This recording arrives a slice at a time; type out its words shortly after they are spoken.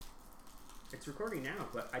It's recording now,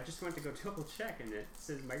 but I just went to go double check, and it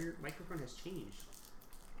says my microphone has changed.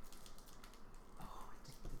 Oh,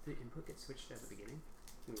 did the input get switched at the beginning?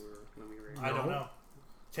 When we were. I don't know.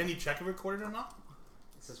 Can you check if recorded or not?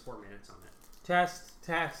 It says 4 minutes on it.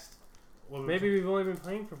 Test. Maybe we've only been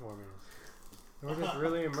playing for 4 minutes. We're just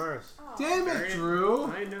really immersed. Oh. Damn it, Drew!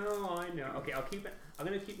 I know. Okay, I'll keep it. I'm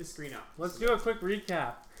gonna keep the screen up. Let's do a quick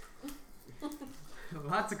recap.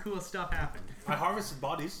 Lots of cool stuff happened. I harvested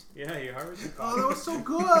bodies. Yeah, you harvested. Oh, that was so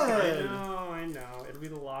good! I know. It'll be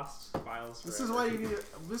the lost files. This is why you need.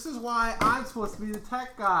 This is why I'm supposed to be the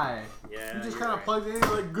tech guy. Yeah. You just kind of plugged in, and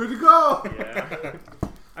you're like, good to go. Yeah.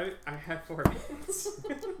 I had 4 minutes.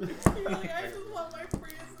 You're like, I just want my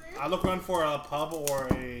Prius name. I look around for a pub or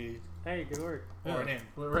a Hey, good work. or a name.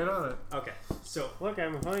 Went right on it. Okay, so Look,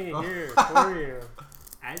 I'm holding it here for you.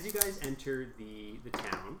 as you guys enter the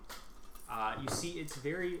town, you see it's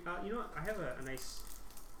very. You know what? I have a nice.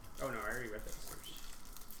 Oh no, I already read that description.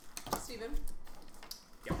 Steven.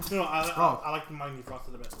 No, I like mine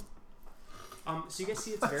defrosted a bit. So you guys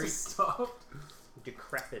see it's very Stop.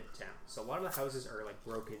 decrepit town. So a lot of the houses are like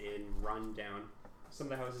broken in, run down. Some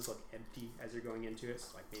of the houses look empty as you're going into it,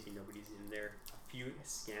 so like maybe nobody's in there. A few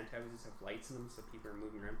scant houses have lights in them, so people are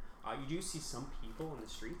moving around. You do see some people on the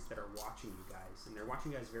streets that are watching you guys, and they're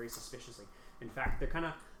watching you guys very suspiciously. In fact,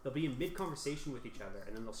 they'll be in mid-conversation with each other,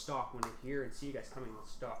 and then they'll stop when they hear and see you guys coming. They'll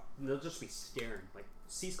stop, and they'll just be staring, like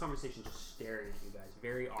cease conversation, just staring at you guys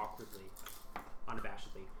very awkwardly,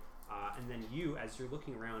 unabashedly. And then you, as you're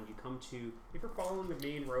looking around, you come to, if you're following the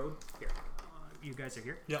main road, here, you guys are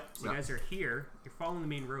here? Yep. So you guys are here, you're following the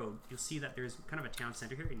main road, you'll see that there's kind of a town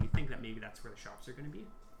center here, and you think that maybe that's where the shops are going to be.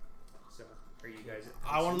 So, are you guys...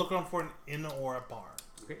 I want to look around for an inn or a bar.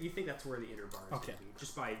 Okay, you think that's where the inner bar is Okay. going to be,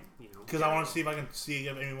 just by, Because I want to see if I can see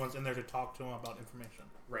if anyone's in there to talk to them about information.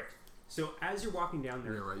 Right. So, as you're walking down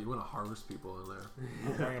there... Yeah, right. You want to harvest people in there.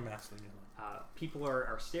 I'm wearing a mask again. People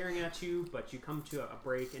are staring at you, but you come to a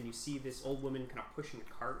break and you see this old woman kind of pushing a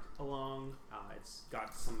cart along. It's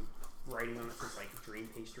got some writing on it, says like dream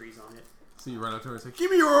pastries on it. So you run up to her and say, "Give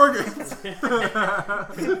me your organs."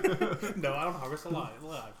 No, I don't harvest alive.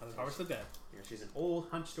 I harvest the dead. She's an old,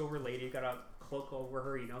 hunched over lady, got a cloak over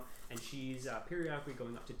her, and she's periodically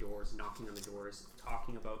going up to doors, knocking on the doors,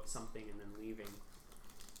 talking about something, and then leaving.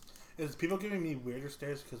 Is people giving me weirder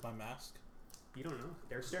stares because of my mask? You don't know.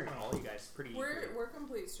 They're staring at all you guys pretty. We're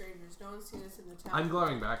complete strangers. No one's seen us in the town. I'm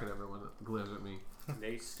glaring back at everyone that glares at me.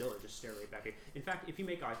 They still just stare right back at you. In fact, if you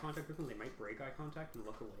make eye contact with them, they might break eye contact and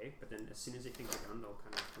look away, but then as soon as they think you're done, they'll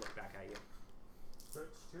kind of look back at you.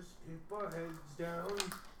 Let's just keep our heads down.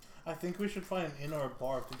 I think we should find an inn or a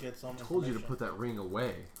bar to get some I told you to information. put that ring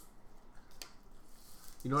away.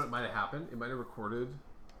 You know what might have happened? It might have recorded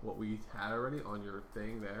what we had already on your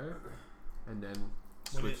thing there, and then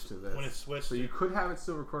switched to this. When it switched, So you could have it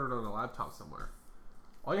still recorded on a laptop somewhere.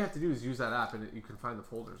 All you have to do is use that app, and you can find the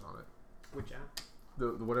folders on it. Which app?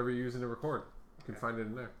 The whatever you're using to record, you can find it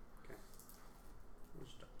in there. Okay. We'll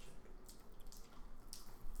just double check.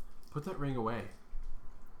 Put that ring away.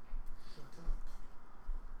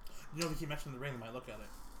 you know, if you mention the ring, they might look at it.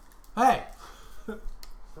 Hey!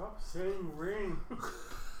 Stop saying ring.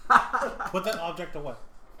 Put that object away.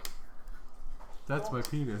 That's my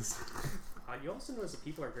penis. You also notice that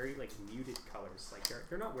people are very like muted colors. Like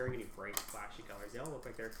they're not wearing any bright, flashy colors. They all look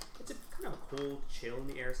like it's a kind of a cold chill in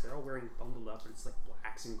the air. So they're all wearing bundled up, and it's like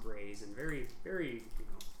blacks and grays and very, very,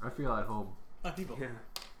 I feel at home. People. Yeah.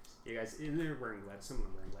 You guys, and they're wearing leather. Some of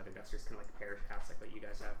them wearing leather dusters, kind of like parish hats, like what you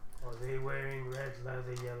guys have. Are they wearing red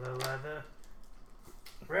leather, yellow leather?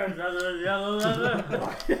 Red leather, yellow leather?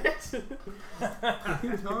 What are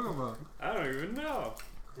you talking about? I don't even know.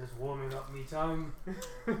 Just warming up me tongue.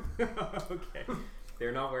 Okay.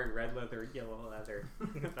 They're not wearing red leather, yellow leather.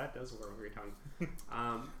 That does warm your tongue.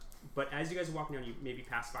 But as you guys are walking down, you maybe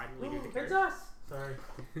pass by the leader of the carriage. It's us! Sorry.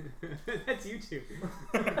 That's you two.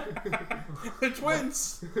 They're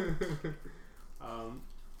twins.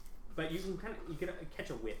 But you can catch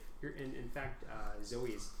a whiff. In fact,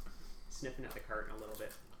 Zoe's sniffing at the cart a little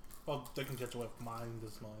bit. Well, they can catch away from mine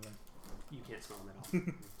this smell then. You can't smell them at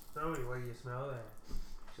all. Zoe, what do you smell there?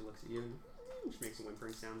 She looks at you and she makes a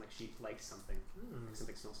whimpering sound like she likes something. Like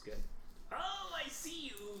something smells good. Oh, I see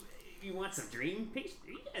you. You want some dream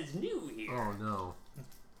pastry? You guys new here. Oh no.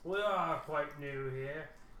 We are quite new here.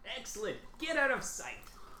 Excellent. Get out of sight.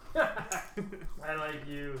 I like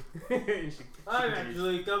you. she I'm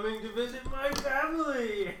actually coming to visit my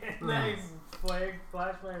family. And I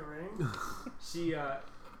flash my ring. She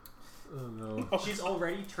Oh no. she's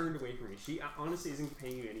already turned away from you. She honestly isn't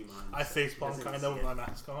paying you any mind. I facepalm kind of with my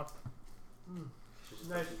mask on.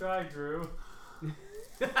 Nice try, Drew.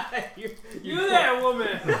 You there,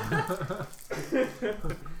 woman!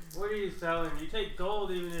 What are you selling? You take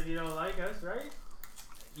gold even if you don't like us, right?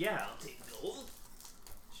 Yeah, I'll take gold.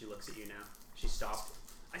 She looks at you now. She stopped.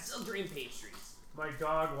 I sell dream pastries. My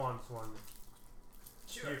dog wants one.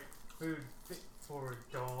 Sure. Your food fit for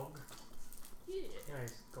a dog. Yeah.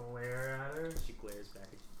 Nice glare at her. She glares back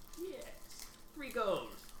at you. Yes. 3 gold.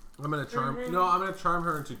 I'm gonna charm. No, I'm gonna charm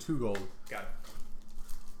her into 2 gold. Got it.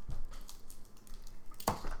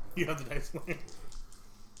 You have the dice line.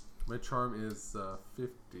 My charm is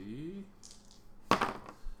 50.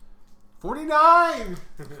 49.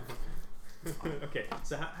 Okay,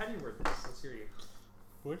 so how do you word this? Let's hear you.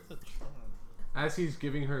 Where's the charm? As he's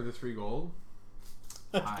giving her the 3 gold,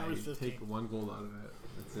 I was 15. take 1 gold out of it.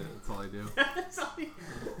 That's it. That's all I do. That's all you-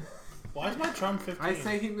 Why is my charm 15? I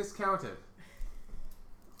say he miscounted.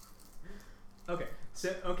 Okay, so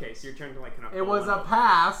you're trying to like kind of. It was a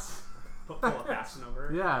pass. pull a passion over.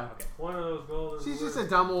 her? Yeah. Okay. One of those gold is She's just worth- a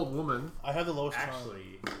dumb old woman. I have the lowest charm.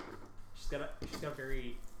 Actually, she's got a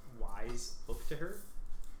very wise look to her,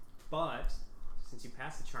 but since you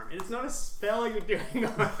passed the charm, and it's not a spell you're doing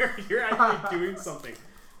on her, you're actually doing something.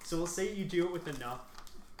 So we'll say you do it with enough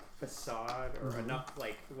facade or enough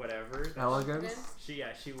like whatever. that Elegance. She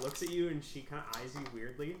looks at you and she kind of eyes you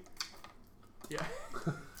weirdly. Yeah.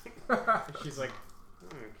 She's like,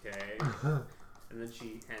 okay, and then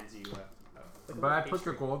she hands you a But I put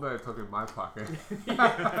the gold that I took in my pocket.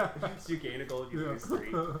 Yeah. So you gain a gold, you lose 3.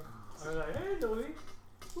 I was like, hey, Louie.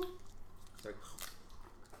 So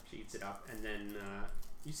she eats it up, and then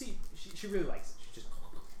you see she really likes it. She just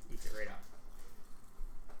eats it right up.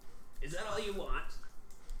 Is that all you want?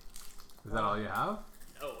 Is that all you have?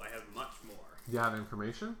 No, I have much more. Do you have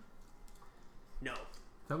information? No,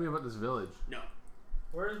 Tell me about this village. no.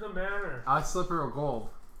 Where's the manor? I slip her a gold.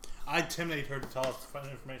 I intimidate her to tell us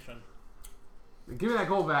the information. Give me that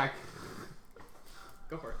gold back.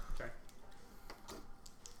 Go for it. Try.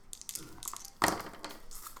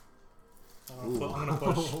 I'm gonna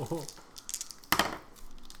push.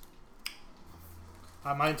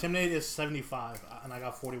 My intimidate is 75, and I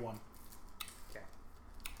got 41. Okay.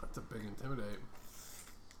 That's a big intimidate.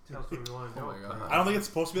 Tell us what you want to Oh know. my god. I don't think it's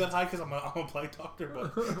supposed to be that high because I'm a plague doctor,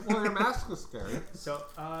 but Well, your mask is scary. So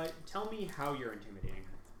tell me how you're intimidating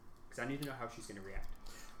her, because I need to know how she's gonna react.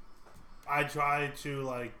 I try to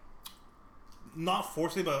like not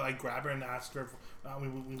forcefully, but I grab her and ask her if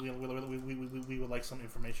we would like some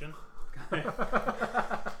information.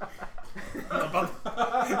 About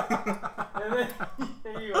And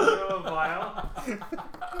then you open up a vial.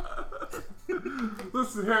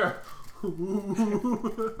 Listen here.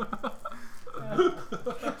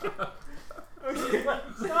 Okay,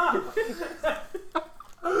 stop.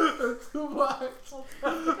 That's too much.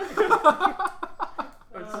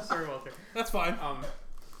 I'm so sorry, Walter. that's fine.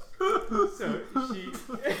 So she.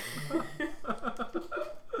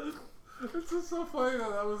 It's just so funny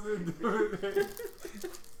that was intimidating.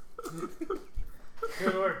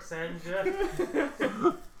 Good work,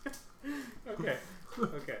 Sanja. Okay.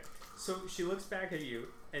 So she looks back at you,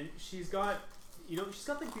 and she's got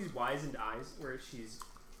like these wizened eyes where she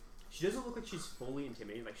doesn't look like she's fully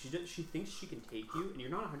intimidated. Like she thinks she can take you, and you're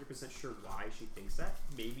not 100% sure why she thinks that.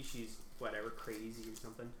 Maybe she's whatever crazy or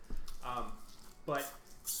something. But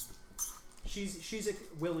she's like,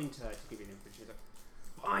 willing to give you an information. She's like,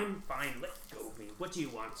 fine, let go of me. What do you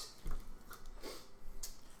want?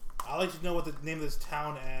 I'd like to know what the name of this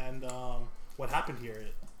town and what happened here.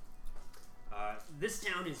 This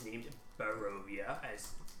town is named Barovia, as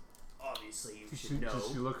obviously you should know. Did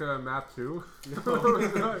she look at a map too?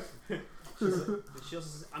 She also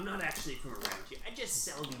says, I'm not actually from around here. I just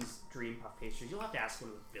sell these dream puff pastries. You'll have to ask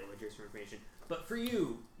one of the villagers for information. But for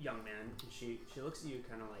you, young man, and she looks at you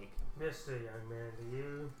kind of like, Mr. Young Man, do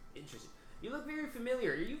you? interested. You look very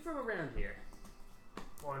familiar. Are you from around here?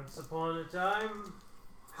 Once upon a time,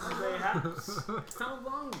 mayhaps, How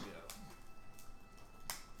long ago?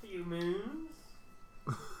 few moons.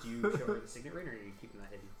 Do you show her the signet ring, or are you keeping that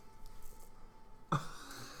hidden?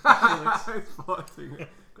 It's floating.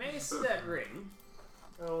 May I see that ring?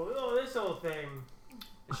 Oh, this whole thing.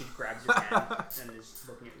 And she grabs your hand and is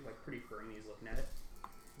looking at you like pretty firmly. He's looking at it.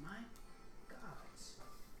 My God,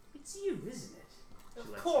 it's you, isn't it? She Of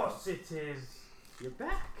lets course it is. go. You're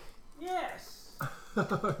back. Yes. No.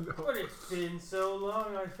 But it's been so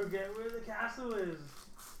long, I forget where the castle is.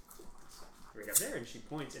 Right up there, and she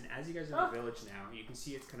points. And as you guys are in the village now, you can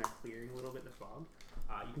see it's kind of clearing a little bit, the fog.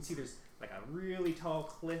 You can see there's like a really tall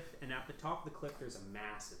cliff, and at the top of the cliff, there's a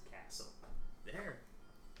massive castle. There.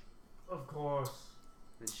 Of course.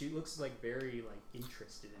 And she looks like very like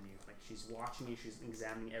interested in you. Like she's watching you, she's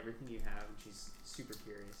examining everything you have, and she's super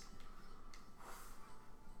curious.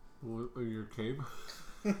 Your cave?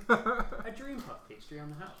 A dream puff pastry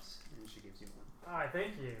on the house, and she gives you one. Ah,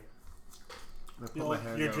 thank you. I put my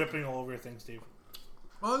hand You're out. dripping all over your thing, Steve.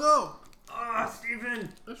 Oh no! Ah, Steven!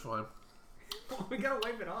 It's fine. We gotta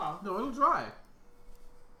wipe it off. No, it'll dry.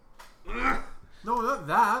 No, not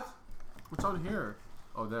that. What's on here?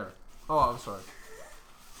 Oh, there. Oh, I'm sorry.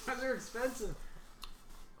 Those are expensive.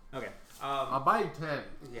 Okay. I'll buy you 10.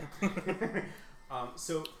 Yeah.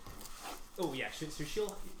 So. Oh yeah. So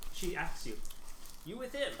she asks you, "You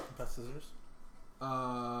with him? Best scissors.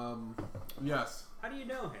 Yes. How do you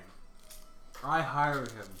know him? I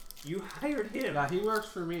hired him. You hired him. Yeah, he works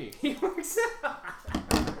for me. He works.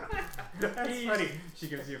 That's funny. She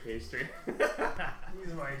gives you a pastry.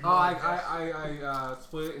 He's my. Oh, I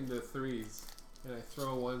split it into 3s, and I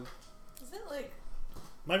throw one. Is it like?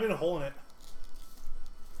 Might be a hole in it.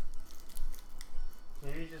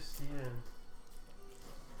 Maybe just Steven.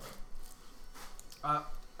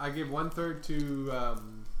 I give 1/3 to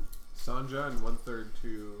Sanja and 1/3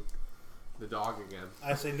 to the dog again.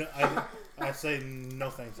 I say no. I say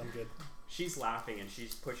no thanks. I'm good. She's laughing and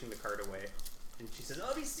she's pushing the cart away, and she says,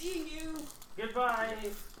 "I'll be seeing you."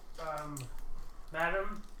 Goodbye,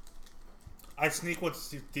 madam. I sneak what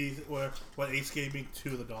Ace gave me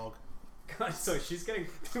to the dog. God, so she's getting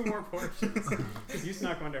 2 more portions because you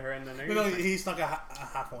snuck one to her, and then No, he snuck a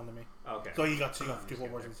half one to me. Okay. So you got 2 more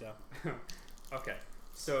portions, yeah. Okay,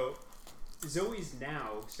 so Zoe's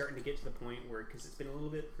now starting to get to the point where, because it's been a little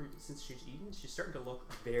bit since she's eaten, she's starting to look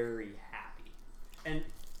very happy. And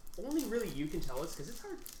only really you can tell us, because it's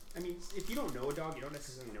hard. I mean, if you don't know a dog, you don't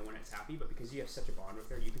necessarily know when it's happy, but because you have such a bond with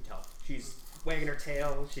her, you can tell. She's wagging her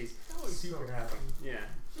tail, she's super happy. Yeah.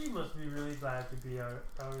 She must be really glad to be out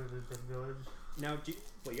of the village. Now, you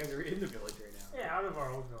guys are in the village right now. Yeah, out of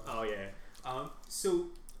our old village. Oh, yeah. So,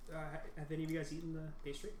 have any of you guys eaten the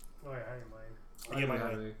pastry? Oh, yeah, I didn't mind. I get my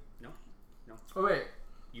have way. any. No? Oh wait,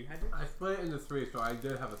 You had your? I split it into 3, so I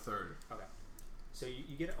did have a 3rd. Okay. So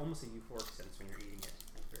you get almost a euphoric sense when you're eating it.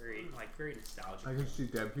 Very nostalgic. I can see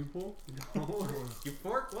dead people. No.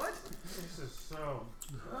 Euphoric what? This is so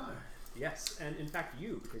good. Yes, and in fact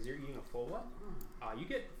because you're eating a full one, you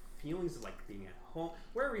get feelings of like being at home,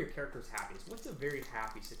 wherever your character's happiest. What's a very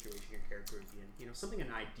happy situation your character would be in? You know, something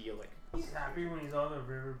an idyllic. He's happy when he's on the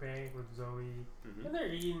riverbank with Zoe, and they're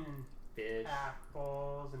eating Fish.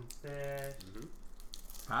 apples and fish.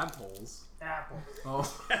 Tadpoles. Apples.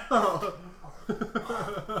 Oh.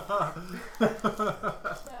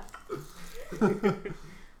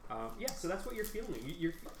 Yeah, so that's what you're feeling.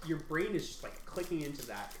 Your brain is just like clicking into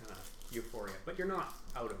that kind of euphoria, but you're not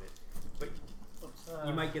out of it. But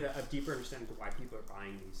you might get a deeper understanding of why people are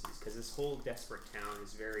buying these, because this whole desperate town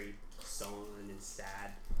is very sullen and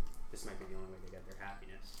sad. This might be the only way they get their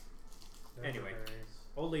happiness. Anyway,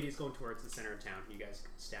 old lady's going towards the center of town. You guys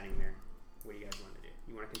standing there. What do you guys want to do?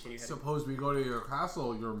 You want to continue heading? Suppose we go to your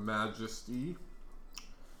castle, your majesty.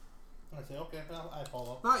 I say, okay, I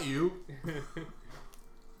follow. Not you.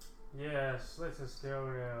 Yes, let's just go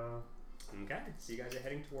now. Okay, so you guys are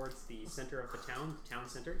heading towards the center of the town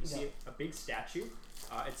center. You see a big statue.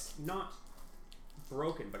 It's not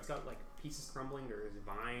broken, but it's got like pieces crumbling. There's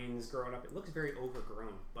vines growing up. It looks very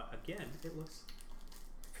overgrown, but again, it looks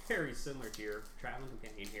very similar to your traveling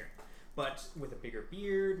companion here, but with a bigger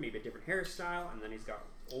beard, maybe a different hairstyle, and then he's got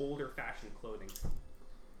older fashioned clothing.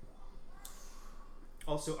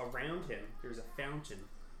 Also, around him, there's a fountain,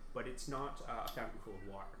 but it's not a fountain full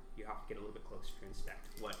of water. You have to get a little bit closer to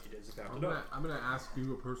inspect what it is about. I'm gonna ask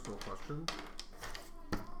you a personal question.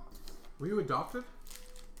 Were you adopted?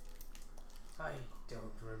 I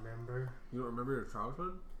don't remember. You don't remember your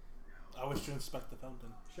childhood? I wish to inspect the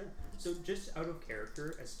fountain. Sure. So just out of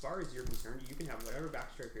character, as far as you're concerned, you can have whatever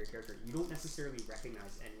backstory for your character. You don't necessarily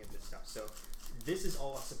recognize any of this stuff. So this is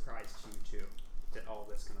all a surprise to you too, that all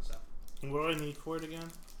this kind of stuff. And what do I need for it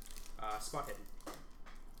again? Spot hidden.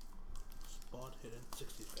 Spot hidden.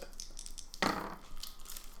 65.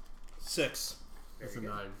 6. It's a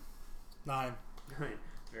Very 9. 9. Right.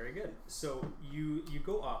 Very good. So you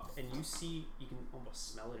go up and you see, you can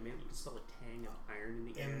almost smell it a minute. You can smell the tang of iron in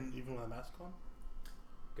the air. And even with a mask on?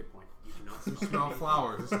 Good point. You cannot You smell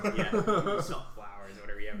flowers. Yeah, you smell flowers or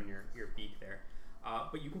whatever you have in your beak there.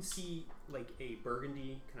 But you can see like a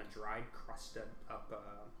burgundy kind of dried, crusted up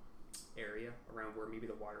area around where maybe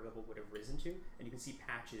the water level would have risen to, and you can see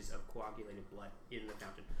patches of coagulated blood in the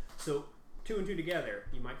fountain. So 2 and 2 together,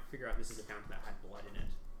 you might figure out this is a fountain that had blood in it.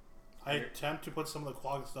 I attempt to put some of the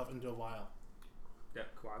quag stuff into a vial.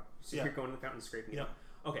 That coag. So Yeah. you're going to the fountain and scraping it Yeah. up.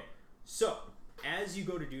 Okay, so as you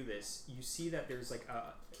go to do this, you see that there's like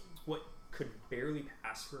what could barely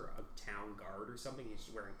pass for a town guard or something. He's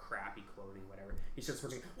just wearing crappy clothing, whatever. He starts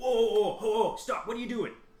working. Whoa, stop! What are you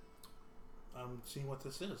doing? I'm seeing what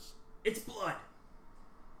this is. It's blood.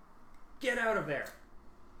 Get out of there.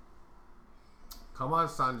 Come on,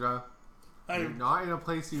 Sandra. You're not in a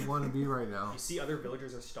place you want to be right now. You see other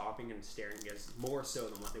villagers are stopping and staring at us more so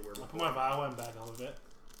than what they were I put before. my vial and back a little bit.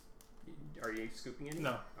 Are you scooping any? No.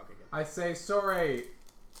 Okay, good. I say, sorry,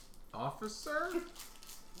 officer?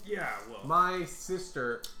 Yeah, well. My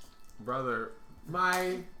sister, brother,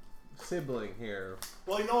 my sibling here.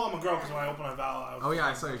 Well, you know I'm a girl because when I open my vial, Oh yeah,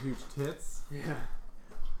 I saw your huge tits. Yeah.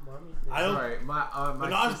 Mommy. I don't. Sorry, my They're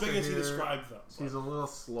not as sister big as he here, described though. She's a little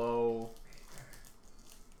slow.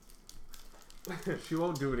 She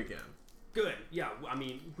won't do it again. Good. Yeah, I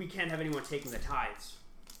mean, we can't have anyone taking the tithes.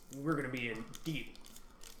 We're going to be in deep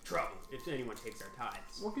trouble if anyone takes our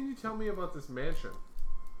tithes. What can you tell me about this mansion?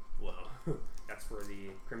 Well, that's where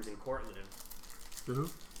the Crimson Court live. The who?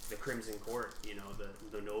 The Crimson Court, you know,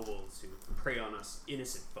 the nobles who prey on us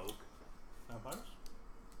innocent folk. Vampires?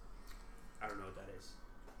 I don't know what that is.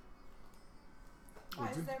 Why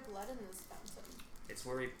is there blood in this fountain? It's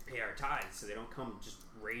where we pay our tithes, so they don't come just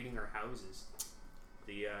raiding our houses.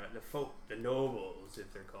 The folk, the nobles,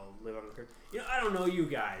 if they're called, live on the court. You know, I don't know you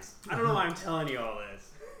guys. I don't know why I'm telling you all this.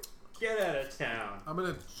 Get out of town. I'm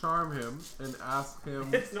gonna charm him and ask him.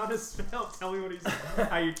 It's not a spell. Tell me what he's.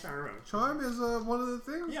 How you charm him. Charm is one of the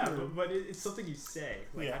things. Yeah, here. but it's something you say.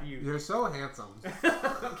 Like, Yeah. how do you? You're so handsome.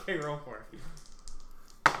 Okay, roll for it.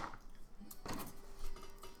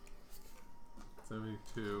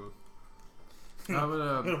 72. I'm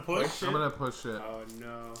gonna push. I'm gonna push it. Oh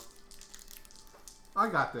no. I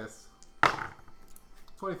got this.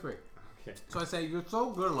 23. Okay. So I say, you're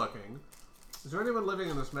so good looking. Is there anyone living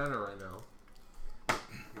in this manor right now?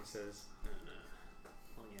 He says,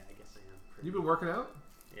 "Well, yeah, I guess I am." Pretty. You've been working out?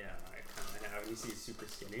 Yeah, I kind of have. And you see, he's super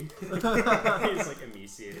skinny. He's like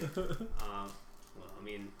emaciated. Well, I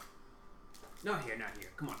mean, not here.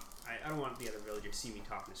 Come on. I don't want the other villagers see me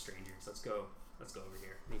talking to strangers. Let's go over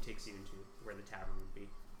here. And he takes you into where the tavern would be.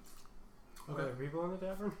 Are there people in the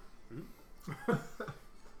tavern?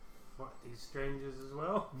 What, these strangers as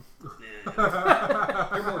well?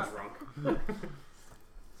 They're more drunk.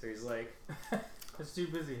 So he's like, It's too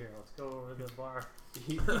busy here. Let's go over to the bar.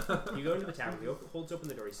 you go into the tavern. He holds open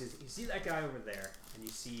the door. He says, "You see that guy over there, and you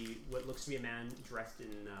see what looks to be a man dressed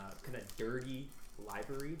in kind of dirty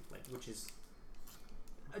livery, like which is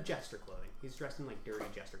a jester clothing. He's dressed in like dirty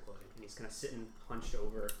jester clothing, and he's kind of sitting hunched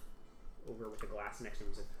over with a glass next to him.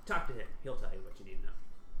 He says, "Talk to him. He'll tell you what you need to know."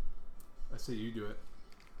 I say you do it.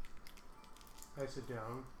 I sit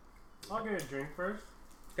down. I'll get a drink first.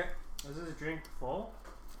 Okay. Is this drink full?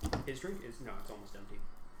 His drink is no, it's almost empty.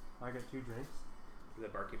 I get 2 drinks. The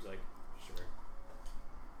barkeep's like, "Sure."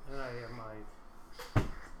 And I have my.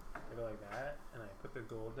 I go like that, and I put the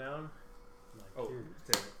gold down. I'm like, Oh,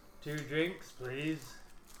 two drinks, please.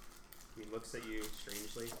 he looks at you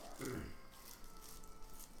strangely.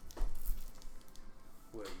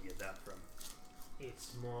 Where do you get that from?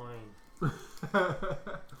 It's mine. Well,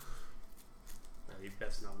 you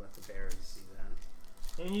best not let the Barons see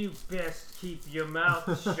that. And you best keep your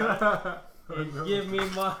mouth shut and give me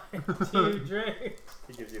my 2 drinks.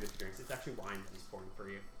 He gives you the drinks. It's actually wine that he's pouring for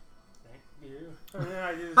you. Thank you. And then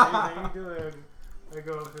I do the same thing to it. I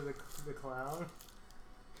go up to the clown.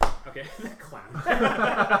 Okay, the clown.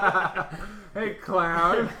 Hey,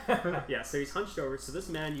 clown. Yeah, so he's hunched over. So this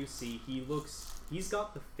man you see, he's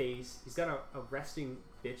got the face, he's got a resting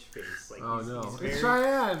bitch face. Like Oh he's, no. he's very, It's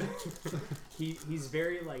Cheyenne. he's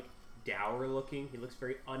very like dour looking. He looks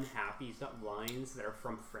very unhappy. He's got lines that are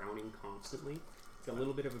from frowning constantly. He's got a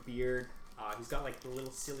little bit of a beard. He's got like the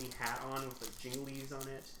little silly hat on with like jinglies on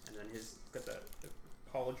it, and then he's got the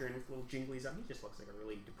pauldron with little jinglies on. He just looks like a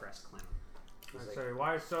really depressed clown. He's I like, say,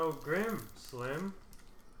 why so grim, Slim?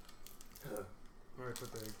 Or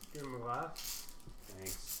give him a glass.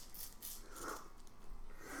 thanks.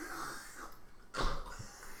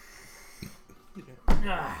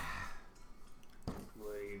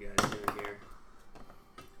 What are you guys doing here?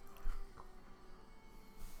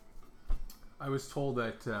 I was told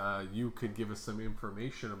that you could give us some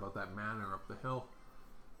information about that manor up the hill.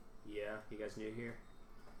 Yeah, you guys new here?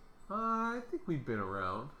 I think we've been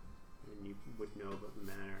around. And you would know about the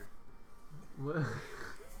manor. What?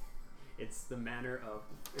 It's the manor of...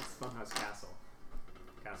 It's Funhaus Castle.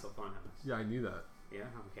 Castle Funhaus. Yeah, I knew that. Yeah?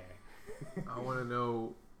 Okay. I want to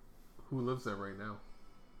know who lives there right now.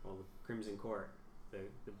 Well, the Crimson Court,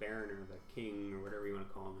 the Baron or the King or whatever you want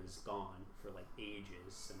to call him is gone for like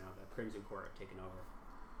ages. So now the Crimson Court have taken over.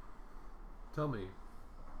 Tell me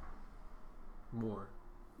more.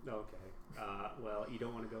 Okay. Well, you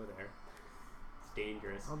don't want to go there. It's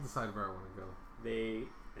dangerous. I'll decide where I want to go.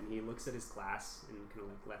 And he looks at his glass and kind of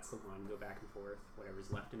like lets the wine go back and forth,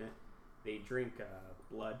 whatever's left in it. They drink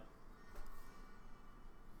blood.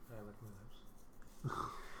 I lick my lips.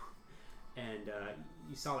 And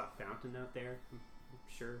you saw that fountain out there, I'm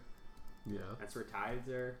sure. Yeah. That's where tides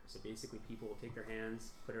are. So basically people will take their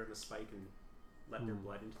hands, put it on a spike, and let their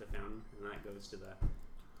blood into the fountain, and that goes to the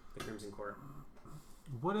Crimson Court.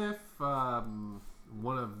 What if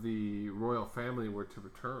one of the royal family were to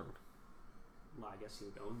return? Well, I guess he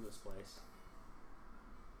would own this place.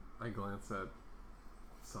 I glance at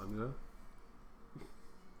Sanja.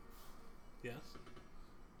 Yes.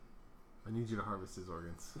 I need you to harvest his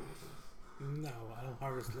organs. No, I don't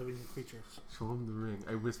harvest living creatures. Show him the ring.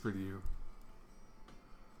 I whisper to you.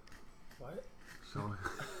 What? Show him.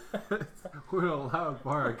 We're a loud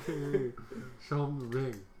bar. Okay. Show him the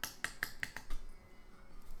ring.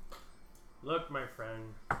 Look, my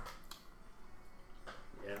friend.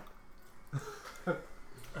 Yeah.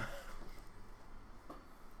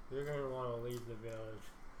 You're gonna want to leave the village.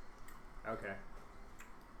 Okay.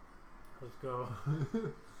 Let's go.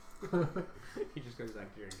 He just goes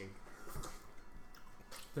back to drinking.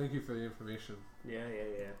 Thank you for the information. Yeah.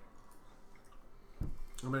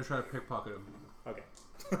 I'm gonna try to pickpocket him. Okay.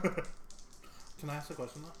 Can I ask a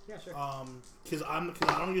question though? Yeah, sure. Because I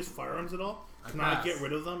don't use firearms at all. Can I get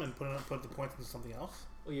rid of them and put the points into something else?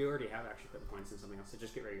 Well, you already have actually put the points in something else, so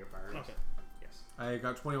just get rid of your firearms. Okay. Yes. I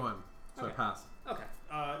got 21, so Okay. I passed. Okay.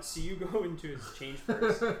 So you go into his change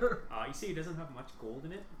purse. You see he doesn't have much gold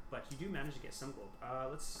in it, but you do manage to get some gold.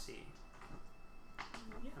 Let's see.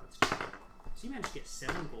 Yeah, let's check. So you managed to get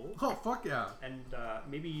 7 gold. Oh, fuck yeah. And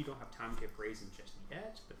maybe you don't have time to appraise them just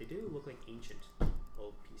yet, but they do look like ancient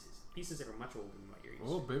old pieces. Pieces that are much older than what you're used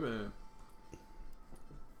Oh, to. baby.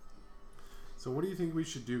 So what do you think we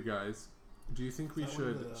should do, guys? Do you think we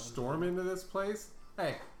should storm into this place?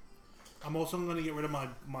 Hey. I'm also going to get rid of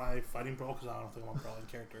my fighting brawl because I don't think I'm a brawling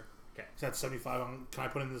character. Okay. So that's 75. Can I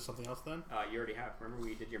put into something else then? You already have. Remember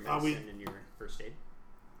we did your medicine and your first aid?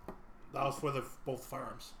 That was for both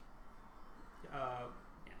firearms. Yeah.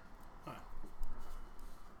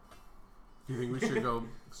 Do you think we should go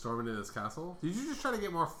storm into this castle? Did you just try to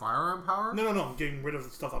get more firearm power? No. I'm getting rid of the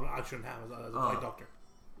stuff I shouldn't have as a fight doctor.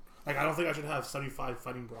 Like, I don't think I should have 75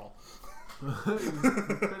 fighting brawl. You're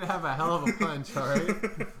gonna have a hell of a punch, alright?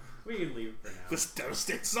 We can leave for now. This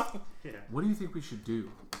devastates some. Yeah. What do you think we should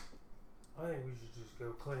do? I think we should just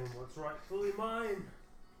go claim what's rightfully mine.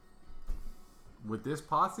 With this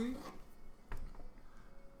posse?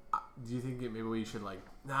 Do you think maybe we should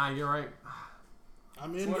nah, you're right.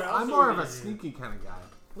 I'm in. What else I'm are more we of a gonna do? sneaky kind of guy.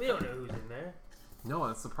 We don't know who's in there. No,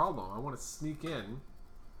 that's the problem. I want to sneak in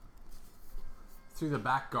through the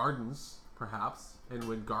back gardens, perhaps, and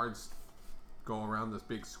when guards go around this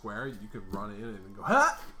big square, you could run in and go,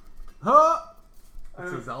 ha! Ha!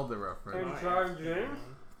 It's a Zelda reference. And charge in.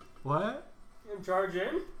 What? And charge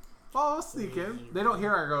in. Oh, I'll sneak in. They don't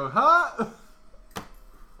hear I go, ha!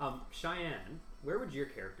 Cheyenne, where would your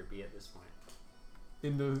character be at this point?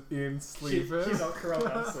 In sleeping. She's all curled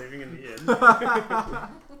up, sleeping in the inn.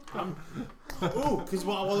 Ooh, because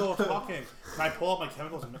while they were talking, can I pull out my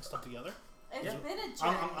chemicals and mix stuff together? It's Yeah. been a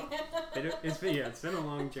journey. It's been a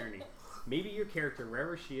long journey. Maybe your character,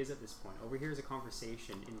 wherever she is at this point, overhears a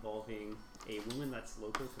conversation involving a woman that's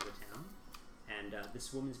local to the town, and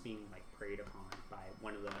this woman's being preyed upon by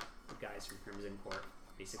one of the guys from Crimson Court.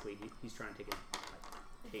 Basically, he's trying to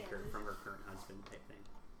take her from her current husband type thing.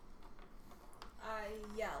 I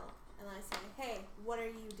yell and I say, "Hey, what are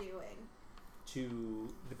you doing?" To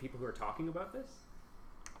the people who are talking about this?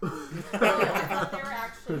 No, I thought they were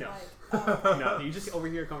actually No. oh. No, you just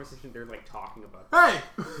overhear a conversation. They're talking about. Hey!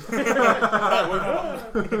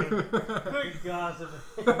 Big gossip.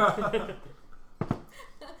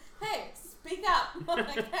 Hey, speak up! I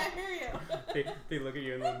can't hear you. They look at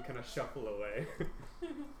you and then kind of shuffle away.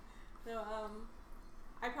 No,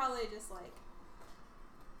 I probably just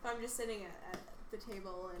if I'm just sitting at the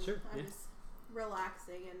table and Sure, I'm yeah. just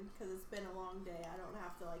relaxing, and because it's been a long day, I don't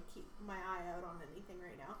have to keep my eye out on anything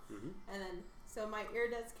right now. Mm-hmm. And then so my ear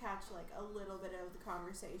does catch a little bit of the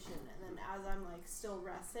conversation, and then as I'm still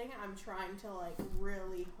resting, I'm trying to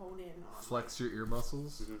really hone in on Flex your ear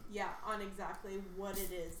muscles. Mm-hmm. on exactly what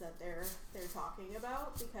it is that they're talking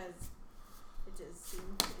about, because it just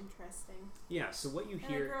seems interesting. Yeah. So what you And a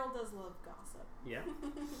hear? girl does love gossip. Yeah.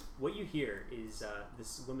 What you hear is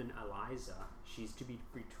this woman Eliza. She's to be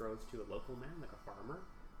betrothed to a local man, like a farmer.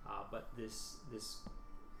 But this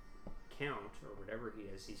count or whatever he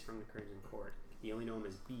is, he's from the Crimson Court. You only know him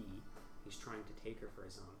as B. he's trying to take her for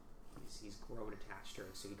his own. He's grown attached to her,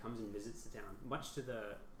 so he comes and visits the town, much to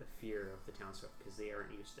the fear of the townsfolk, because they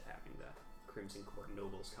aren't used to having the Crimson Court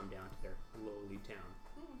nobles come down to their lowly town.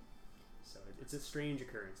 So it's a strange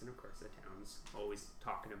occurrence, and of course the town's always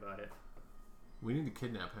talking about it. We need to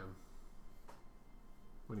kidnap him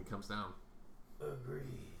when he comes down. Agreed.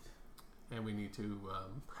 And we need to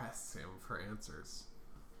press him for answers.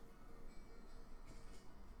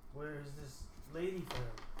 Where is this lady from?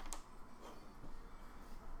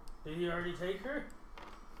 Did he already take her?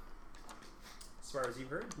 As far as you've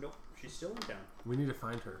heard, nope, she's still in town. We need to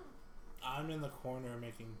find her. I'm in the corner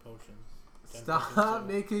making potions. Stop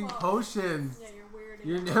making potions. Yeah, you're weird.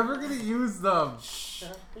 You're never gonna use them. He's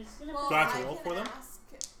gonna Well, Do I have to I roll can for them? ask.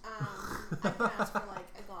 I can ask for like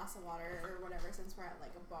a glass of water or whatever, since we're at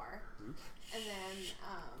like a bar, and then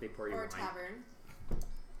They pour you or a wine. tavern.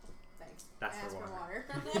 Thanks. That's I for ask water.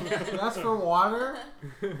 That's for water.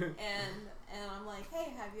 and I'm like,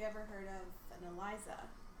 hey, have you ever heard of an Eliza?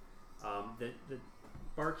 The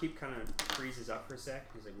barkeep kind of freezes up for a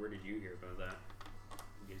sec. He's like, where did you hear about that?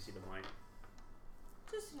 He gives you the wine.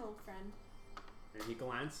 Just an old friend. And he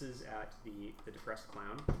glances at the depressed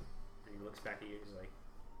clown, and he looks back at you. He's like,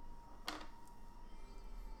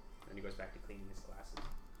 then he goes back to cleaning his glasses.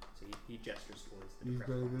 So he gestures towards the He's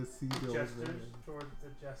depressed gonna clown. go see the old gestures man. towards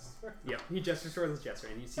the jester. Yeah, he gestures towards the jester,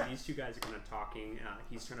 and you see these two guys are kind of talking.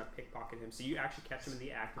 He's trying to pickpocket him, so you actually catch him in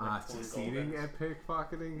the act of like, pulling Succeeding gold. at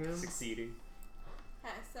pickpocketing him. Succeeding.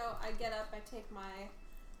 Okay, so I get up, I take my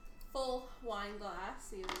full wine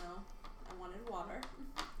glass, even though I wanted water,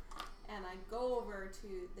 and I go over to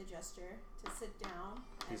the jester to sit down.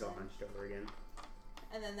 He's all hunched over again.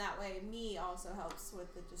 And then that way, me also helps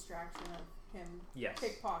with the distraction of him Yes.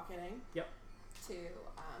 pickpocketing. Yep. To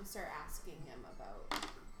start asking him about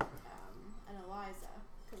an Eliza,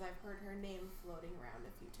 because I've heard her name floating around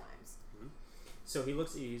a few times. So he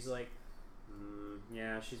looks at you, he's like,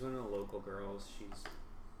 yeah, she's one of the local girls. She's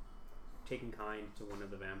taken kind to one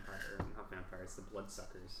of the not vampires, the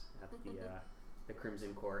bloodsuckers at the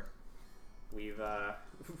Crimson Court.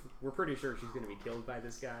 We're pretty sure she's going to be killed by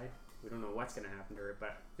this guy. We don't know what's going to happen to her,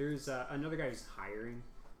 but there's another guy who's hiring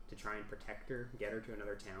to try and protect her, get her to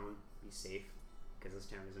another town, be safe, because this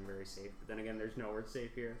town isn't very safe. But then again, there's nowhere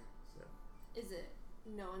safe here. So. Is it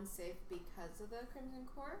no one's safe because of the Crimson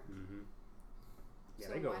Court? Mm-hmm. Yeah,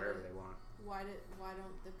 So they go why wherever do- they want. Why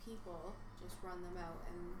don't the people just run them out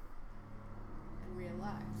and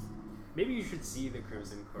re-elect? Maybe you should see the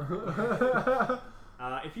Crimson Court.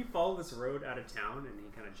 If you follow this road out of town, and he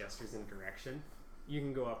kind of gestures in a direction, you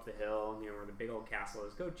can go up the hill, where the big old castle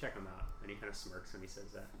is. Go check him out. And he kind of smirks when he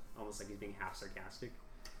says that, almost like he's being half sarcastic.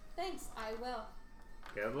 Thanks, I will.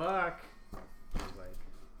 Good luck. He's like,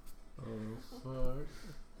 Oh fuck.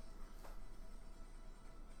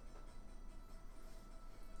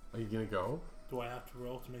 Are you gonna go? Do I have to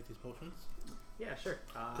roll to make these potions? yeah, sure.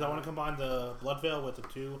 Because I want to combine the blood veil with the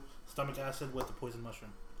 2 stomach acid with the poison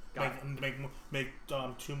mushroom. Got Make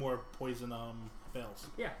 2 more poison veils.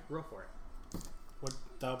 Yeah, roll for it. What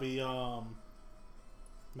that'll be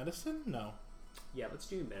medicine? No. Yeah, let's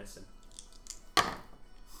do medicine.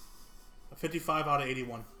 A 55 out of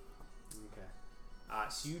 81. Okay.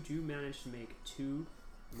 So you do manage to make 2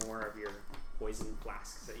 more of your poison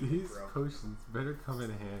flasks that you These can throw. potions better come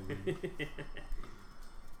in handy.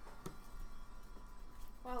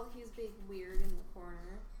 While he's being weird in the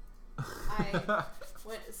corner,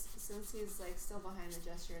 since he's like still behind the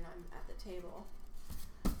jester and I'm at the table,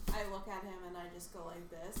 I look at him and I just go like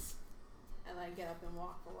this, and I get up and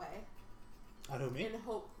walk away. Out of me?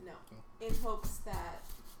 In hopes that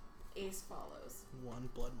Ace follows. 1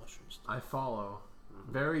 blood mushroom. I follow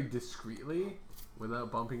very discreetly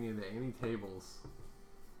without bumping into any tables.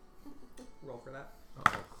 Roll for that.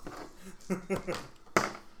 Uh-oh.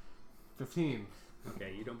 15.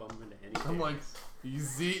 Okay, you don't bump into any I'm tables. like,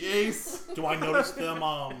 easy ace. Do I notice them?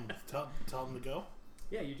 Tell them to go.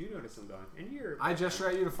 Yeah, you do notice them going. And you're... I gesture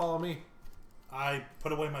at you to follow me. I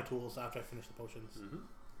put away my tools after I finish the potions Mm-hmm.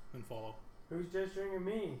 and follow. Who's gesturing at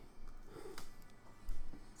me?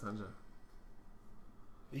 Sanja.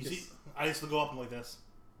 You see, I used to go up and like this.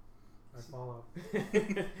 I follow. So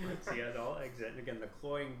you guys all exit. And again, the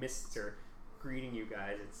cloying mists are greeting you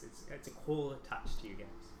guys. It's a cool touch to you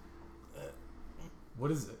guys.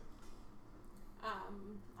 What is it?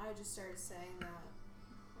 I just started saying that,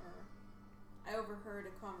 or I overheard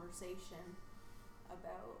a conversation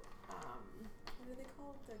about what are they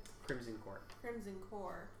called? The Crimson Court. Crimson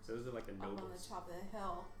Core. So those are like the Up on the nobles. top of the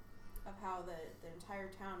hill, of how the entire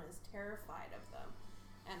town is terrified of them,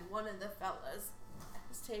 and one of the fellas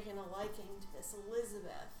has taken a liking to this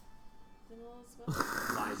Elizabeth,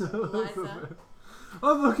 Elizabeth? Liza. Liza.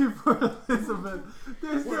 I'm looking for Elizabeth.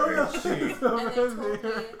 There's no Where is she? And they Elizabeth told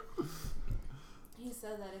here. me, he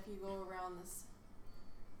said that if you go around this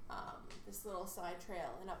this little side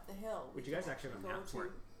trail and up the hill, Would we you can guys actually have a map go for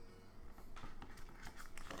it?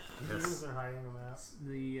 Yes. They're hiding a map.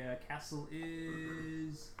 The castle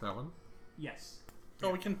is That one? yes.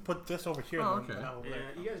 Oh, we can put this over here. Oh, then, okay. and that over Yeah,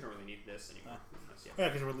 there. you guys don't really need this anymore. Unless you Yeah,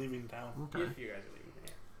 because we're leaving town. Okay. If you guys are leaving,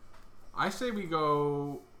 yeah. I say we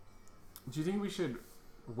go. Do you think we should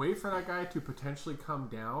wait for that guy to potentially come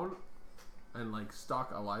down and like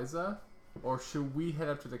stalk Eliza, or should we head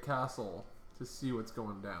up to the castle to see what's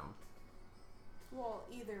going down? Well,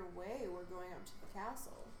 either way, we're going up to the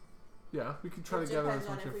castle. Yeah, we could try It to gather as depends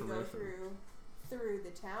on much if we go information. through the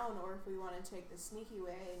town or if we want to take the sneaky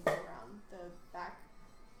way and go around the back.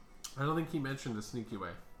 I don't think he mentioned the sneaky way.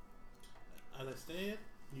 As I stated,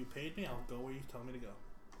 you paid me. I'll go where you tell me to go.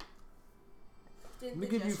 Did I'm gonna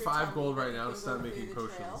the give you jester 5 tell gold me that right you now can to start go making through the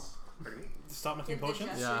trail? potions. Pardon me? Stop making Did the potions?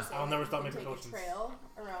 jester Yeah. say I'll that never you stop can making take potions. A trail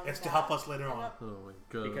around It's the to back help us later and on. up? Oh my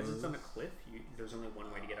god. Because it's on a cliff, there's only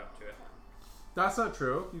one way to get up to it. That's not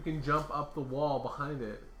true. You can jump up the wall behind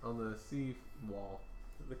it on the sea wall.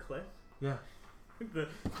 The cliff? Yeah. the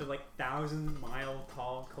like 1,000-mile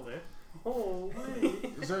tall cliff. Oh,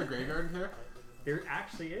 wait. Is there a graveyard here? There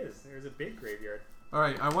actually is. There's a big graveyard.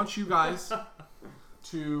 Alright, I want you guys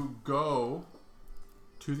to go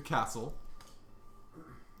to the castle.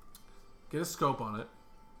 Get a scope on it.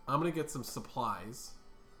 I'm gonna get some supplies.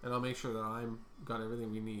 And I'll make sure that I'm got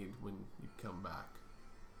everything we need when you come back.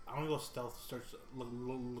 I'm gonna go stealth search. Look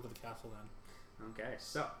at the castle then. Okay,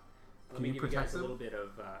 so let Can me you give you protect guys a them? little bit of.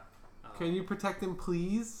 Can you protect him,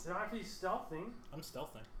 please? They're actually stealthing. I'm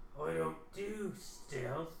stealthing. I don't do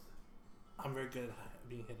stealth. I'm very good at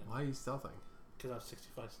being hidden. Why are you stealthing? Because I have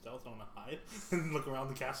 65 stealth. I want to hide and look around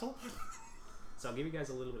the castle. So I'll give you guys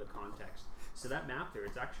a little bit of context. So that map there,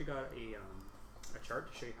 it's actually got a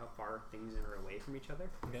chart to show you how far things are away from each other.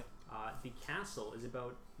 Okay. The castle is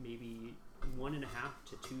about maybe 1.5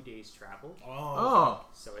 to 2 days travel, Oh!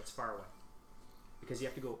 so it's far away because you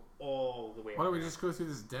have to go all the way. Why don't we up just go through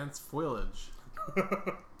this dense foliage?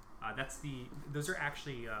 those are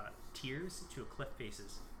actually tiers to a cliff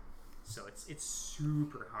faces, so it's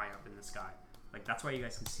super high up in the sky. Like that's why you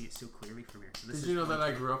guys can see it so clearly from here. So this Did is you know one that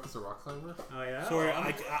I tier. grew up as a rock climber? Oh yeah. Sorry, Oh,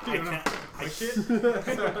 I can't. push it.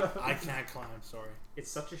 I can't climb. Sorry. It's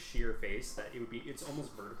such a sheer face that it's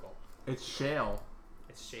almost vertical. It's shale.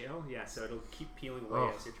 It's shale, yeah. So it'll keep peeling away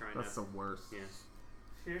Oh, as you're trying that's to. the worst. Yeah,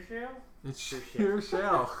 Sheer shale? It's Sure sheer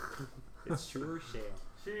shale. it's sure shale.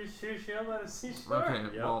 Sheer shale at a seashore? Okay,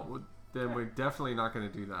 Yep. well, then we're definitely not going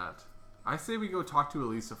to do that. I say we go talk to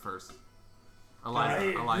Elisa first.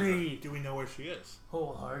 Eliza. Do we know where she is?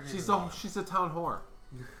 Wholeheartedly. She's a town whore.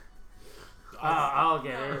 I'll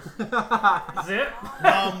get her. Zip.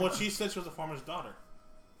 What she said, she was a farmer's daughter.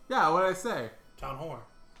 Yeah, what did I say? Town whore.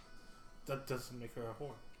 That doesn't make her a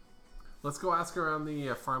whore. Let's go ask around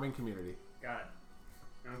the farming community. Got it.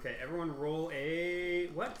 Okay, everyone roll a.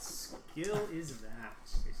 What skill is that?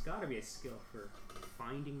 There's got to be a skill for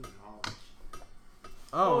finding knowledge.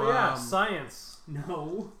 Oh, yeah, science.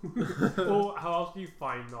 No. Oh, how else do you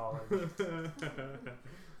find knowledge?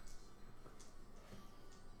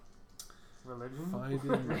 Religion? Finding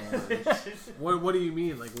knowledge. What do you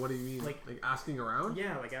mean? Like, what do you mean? Like asking around?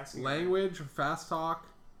 Yeah, like asking. Language, fast talk.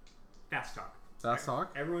 Fast talk. Fast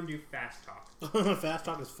talk? Everyone do fast talk. Fast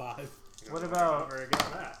talk is 5. What about- Where I get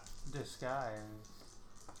that? Disguise.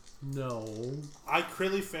 No. I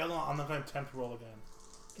critically failed. I'm not going to attempt to roll again.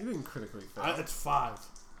 You didn't critically fail. It's 5.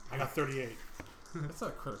 I got 38. That's not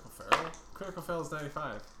a critical fail. Critical fail is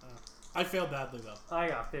 95. I failed badly though. I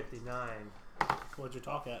got 59. What'd you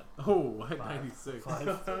talk at? Oh, at 5. 96.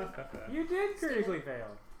 5. You did critically fail.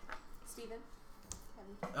 Steven?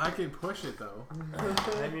 I can push it though.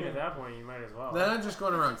 I mean, at that point, you might as well. Then I'm just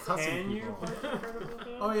going around cussing Can you people. push a critical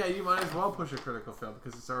fail? Oh yeah, you might as well push a critical fail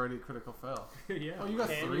because it's already a critical fail. Yeah. Oh, you got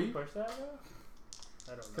Can 3? you push that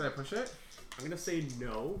though? I don't Can know. I push it? I'm gonna say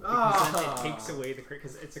no because then it Ah. takes away the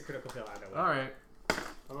because it's a critical fail either way. All right.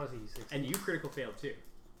 Unless he's 16. And you critical failed too,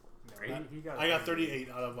 right? He got I got 38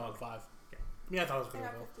 out of 5. Yeah, I thought it was I pretty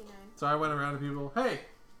got low. 59. So I went around to people. Hey,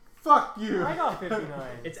 fuck you. I got 59.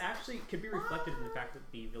 It's actually could be reflected in the fact that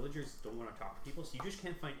the villagers don't want to talk to people, so you just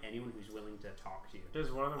can't find anyone who's willing to talk to you.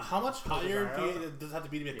 Just one of them. How much higher Disguise. does it have to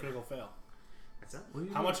be to be a critical fail? What's that? What do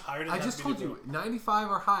you How mean? much higher does it I have just to be told to you 95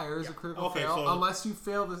 or higher is a Yeah. critical Okay, fail so- unless you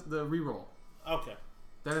fail the reroll. Okay.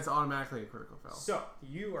 Then it's automatically a critical fail. So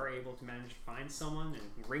you are able to manage to find someone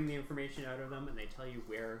and wring the information out of them, and they tell you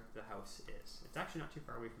where the house is. It's actually not too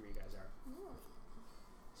far away from where you guys are.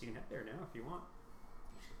 So you can head there now if you want.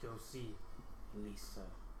 You should go see Lisa.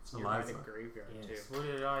 It's nearby the Eliza. graveyard Yes. too. What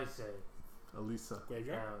did I say? Elisa. No,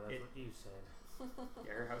 Graveyard? that's It- what you said.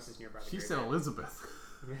 Yeah, her house is nearby the She said graveyard. Elizabeth.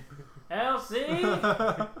 Elsie!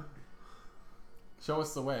 Show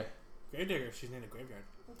us the way. Gravedigger. She's named a graveyard.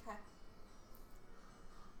 Okay.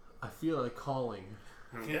 I feel like calling.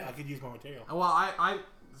 Okay. I could use more material. Well, I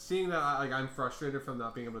seeing that I'm frustrated from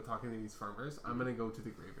not being able to talk to these farmers. I'm gonna go to the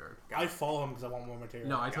graveyard. I follow him because I want more material.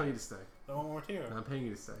 No, I tell you to stay. I want more material. And I'm paying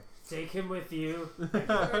you to stay. Take him with you.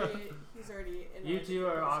 He's already in You our two are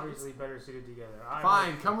different obviously better suited together. I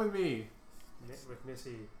Fine, like come with me. with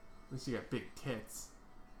Missy. At least you got big tits.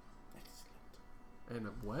 And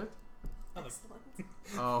a what? Excellent.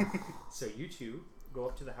 Oh, So you two go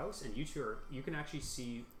up to the house, and you can actually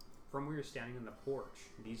see from where you're standing on the porch.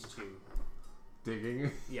 These two,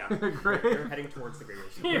 digging. yeah, Great. they're heading towards the graveyard.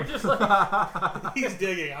 You're just like He's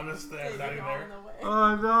digging. I'm just Taking standing all there. in the way.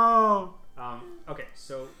 Oh no. Okay,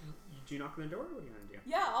 so do you knock on the door? Or what do you want to do?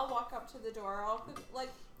 Yeah, I'll walk up to the door.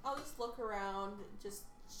 I'll just look around, just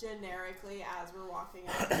generically as we're walking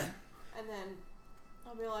up, and then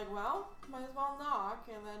I'll be like, "Well, might as well knock,"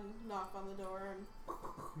 and then knock on the door. And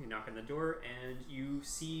You knock on the door, and you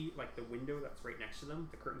see like the window that's right next to them.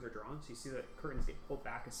 The curtains are drawn, so you see the curtains get pulled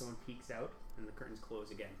back as someone peeks out, and the curtains close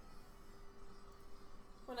again.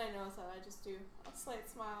 when I notice that, I just do a slight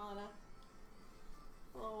smile and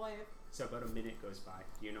a little wave. So about a minute goes by.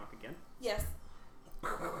 Do you knock again? Yes.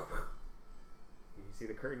 You see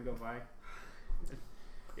the curtain go by.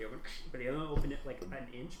 They open, but they only open it like an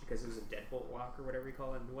inch because there's a deadbolt lock or whatever you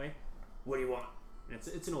call it in the way. What do you want? And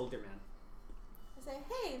it's an older man. I say,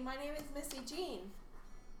 "Hey, my name is Missy Jean.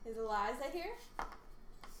 Is Eliza here?"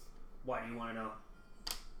 Why do you want to know?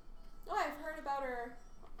 "Oh, I've heard about her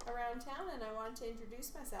around town, and I wanted to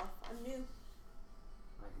introduce myself. I'm new."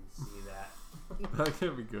 I can see that. That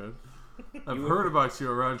can't be good. I've You heard about you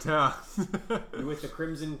around town. You with the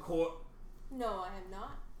Crimson Court? "No, I am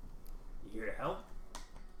not. You here to help?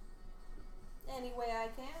 Any way I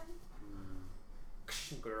can."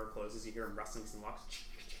 Door closes. You hear him rustling some locks.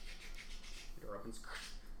 The door opens.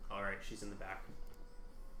 All right, she's in the back,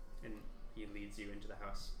 and he leads you into the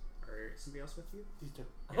house. Or somebody else with you? These two.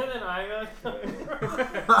 and then I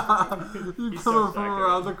You He's coming so from psycho.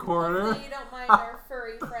 around the corner? So you don't mind our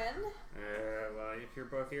furry friend? Well, if you're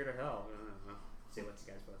both here to help, see what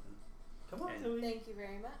you guys both in. Come on, And- Louis. Thank you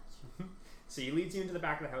very much. So he leads you into the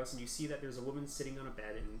back of the house, and you see that there's a woman sitting on a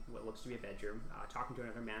bed in what looks to be a bedroom, talking to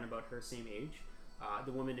another man about her same age.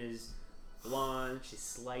 The woman is blonde. She's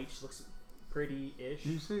slight. She looks pretty-ish.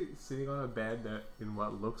 Did you say sitting on a bed that in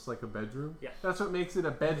what looks like a bedroom? Yeah. That's what makes it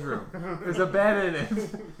a bedroom. There's a bed in it.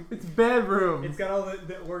 It's bedroom. It's got all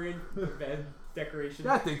the Oregon bed decorations.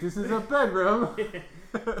 I think this is a bedroom.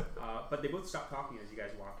 But they both stop talking as you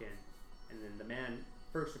guys walk in, and then the man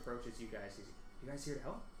first approaches you guys. He's, "You guys here to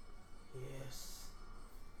help?" Yes.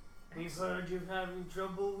 We've heard you're having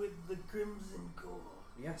trouble with the Crimson Core.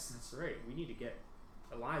 Yes, that's right. We need to get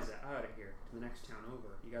Eliza out of here to the next town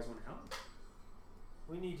over. You guys want to help?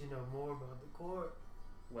 We need to know more about the court.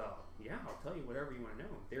 Well, yeah, I'll tell you whatever you want to know.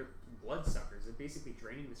 They're bloodsuckers. They're basically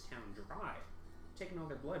draining this town dry, taking all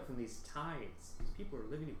their blood from these tides. These people are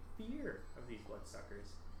living in fear of these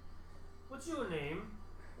bloodsuckers. What's your name?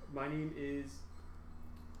 My name is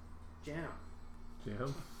Jam.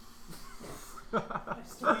 Jam?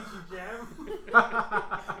 Nice to meet you, Jam.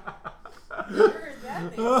 Heard that name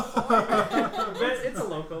before. It's a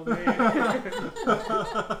local name.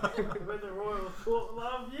 But the royal court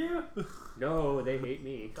love you. No, they hate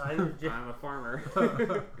me. Tyler Jam. I'm a farmer.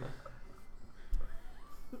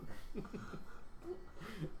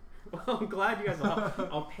 Well, I'm glad you guys will help.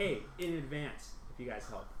 I'll pay in advance if you guys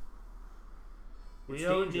help. We It's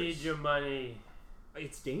don't dangerous. need your money.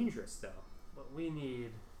 It's dangerous, though. What we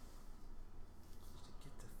need is to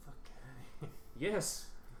get the fuck out of here. Yes.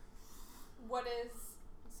 What is...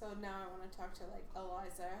 So now I want to talk to, like,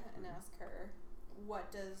 Eliza and ask her, what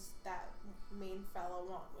does that main fellow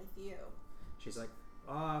want with you? She's like,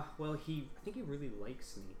 well, I think he really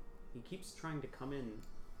likes me. He keeps trying to come in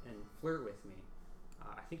and flirt with me.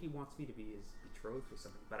 I think he wants me to be his betrothed or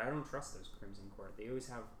something, but I don't trust those Crimson Court. They always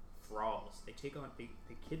have thralls. They kidnap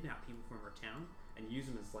people from our town and use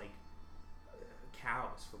them as, like,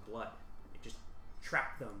 cows for blood. They just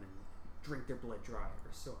trap them and drink their blood dry, or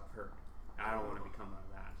so I've heard. I don't want to become one of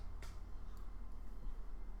that.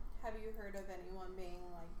 Have you heard of anyone being,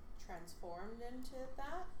 like, transformed into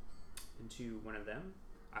that? Into one of them?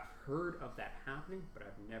 I've heard of that happening, but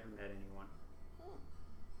I've never met anyone.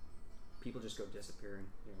 People just go disappearing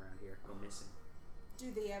around here, go missing.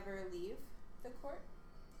 Do they ever leave the court?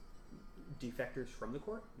 defectors from the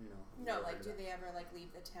court? No. No, Never like, heard do of they ever like leave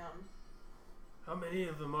the town? How many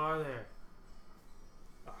of them are there?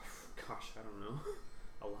 that. Oh, gosh, I don't know.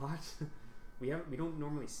 A lot. We don't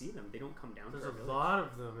normally see them. They don't come down There's to our a village. lot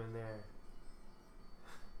of them in there.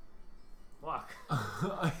 Fuck.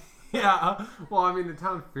 Yeah. Well, I mean, the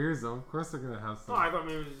town fears them. Of course, they're gonna have Oh, some. I thought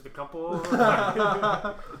maybe it was just a couple.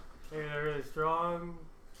 Maybe they're really strong.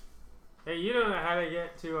 Hey, you don't know how to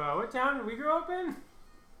get to what town did we grow up in?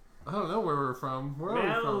 I don't know where we're from. Where are we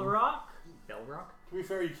Mel from? Rock. Bell Rock. To be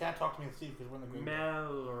fair, you can't talk to me and Steve because we're in the green.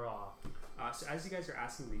 Mel Rock. So as you guys are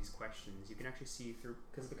asking these questions, you can actually see through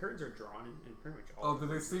because the curtains are drawn in pretty much all. Oh, did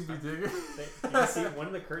they see me digging? You can see one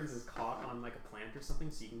of the curtains is caught on like a plant or something,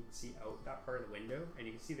 so you can see out that part of the window, and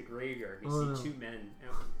you can see the graveyard. You see two men,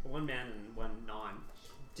 one man and one non,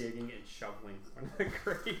 digging and shoveling one of the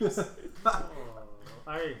graves. Oh,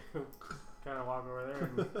 I kind of walk over there.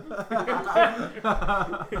 And,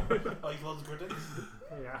 Oh, you close the curtains?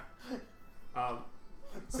 yeah.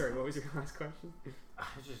 Sorry, what was your last question? I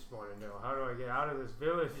just want to know, how do I get out of this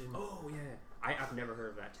village? And Oh yeah, I've never heard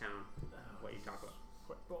of that town. What you talk about?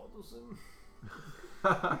 What Balderson?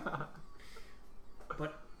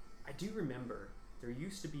 But I do remember there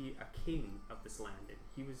used to be a king of this land, and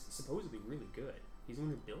he was supposedly really good. He's the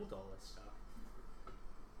one who built all this stuff.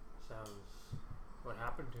 Sounds. What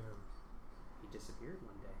happened to him? He disappeared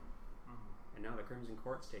one day, and now the Crimson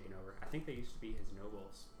Court's taken over. I think they used to be his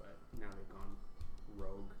nobles, but now they've gone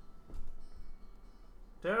rogue.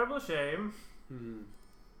 Terrible shame.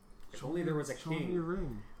 If only there was a Show me king, your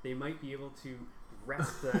ring. they might be able to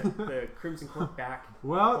wrest the Crimson Court back.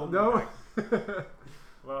 Well, hold no. them back.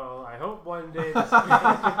 Well, I hope one day this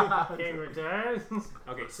king returns.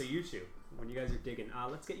 Okay, so you two, when you guys are digging,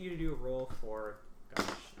 let's get you to do a roll for, gosh,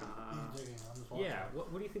 I'm digging. I'm just watching. yeah,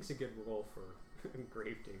 what do you think's a good roll for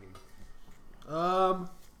grave digging? I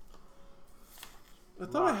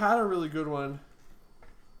thought I had a really good one.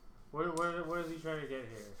 What is he trying to get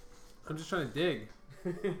here? I'm just trying to dig.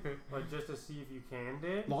 Like, just to see if you can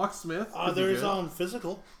dig? Locksmith. could be There's good.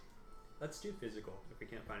 physical. Let's do physical if we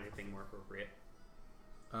can't find anything more appropriate.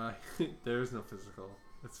 There's no physical.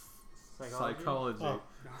 It's Psychology? psychology.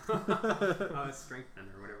 Oh. Strength then,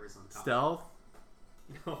 or whatever's on top. Stealth.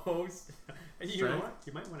 No, you know Strength? what?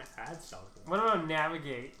 You might want to add stealth. What about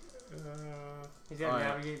navigate? He's got to yeah.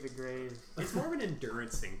 navigate the graves. It's more of an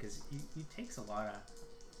endurance thing because he takes a lot of.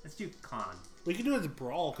 Let's do con. We can do it as a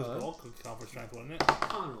brawl because Huh? brawl could count for strength, wouldn't it?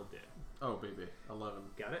 Con will do. Oh, baby. 11.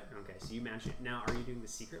 Got it? Okay, so you managed it. Now, are you doing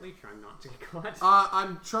this secretly, trying not to get caught?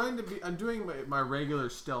 I'm trying to be. I'm doing my regular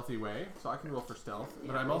stealthy way, so I can go for stealth.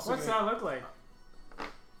 But I'm also. What's gonna- that look like?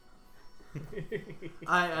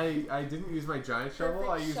 I didn't use my giant shovel.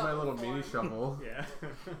 I Perfect used my shovel little mini form. shovel. Yeah.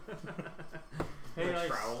 Hey, Or like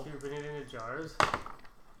trowel. scooping it into jars.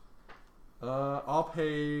 I'll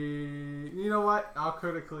pay. You know what? I'll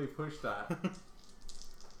critically push that.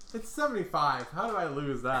 It's 75. How do I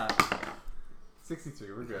lose that? 63.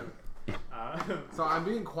 We're good. So I'm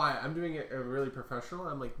being quiet. I'm doing it really professional.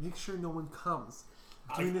 I'm like, make sure no one comes.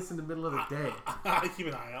 I'm doing this in the middle of the day. I keep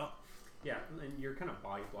an eye out. Yeah, and you're kind of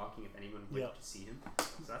body blocking if anyone went Yep. to see him. So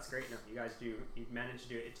that's great. No, you guys do. You managed to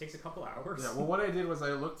do it. It takes a couple hours. Yeah. Well, what I did was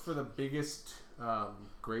I looked for the biggest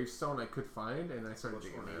gravestone I could find, and I started Most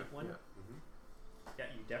digging there. ornate one. Yeah. Yeah,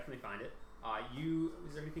 you definitely find it.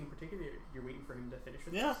 Is there anything in particular you're waiting for him to finish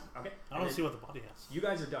with? Yeah. This? Okay. I want to see what the body has. You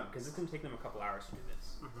guys are done because it's gonna take them a couple hours to do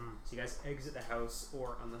this. Mm-hmm. So you guys exit the house,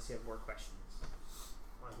 or unless you have more questions.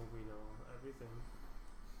 I think we know everything.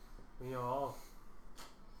 We know all.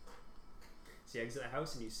 So you exit the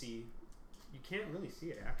house and you see, you can't really see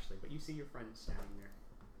it actually, but you see your friend standing there,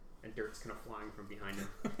 and dirt's kind of flying from behind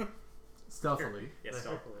him. Stealthily. Yes,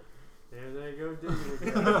 stealthily. There they go digging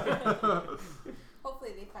again.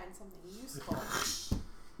 Hopefully they find something useful.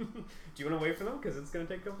 Do you want to wait for them? Because it's going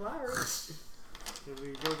to take a couple hours. Should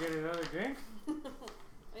we go get another drink?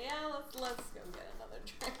 Yeah, let's go get another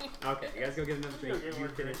drink. Okay, you guys go get another drink. Go get You more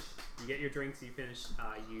finish. You get your drinks. You finish.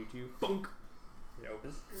 You do. Bunk. It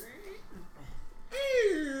opens.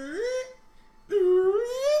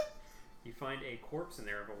 You find a corpse in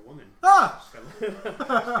there of a woman. Ah! She's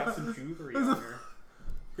got some jewelry on her.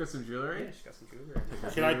 Got some jewelry. Yeah, she's got some jewelry on her.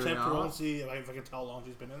 Can I Figure it tempt her roll out. and see if I can tell how long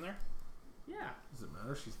she's been in there? Yeah. Does it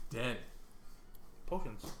matter? She's dead.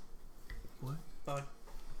 Potions. What? Nothing.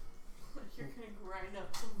 You're gonna grind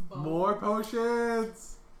up some bones. More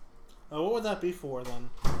potions. What would that be for then?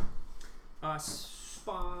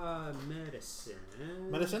 Spa medicine.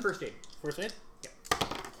 Medicine? First aid. First aid?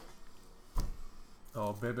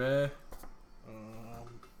 Oh, baby.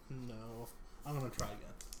 No. I'm gonna try again.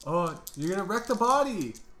 Oh, you're gonna wreck the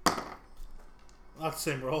body. Not the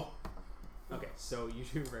same roll. Okay, so you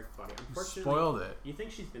do Red Body. Unfortunately, Spoiled it. you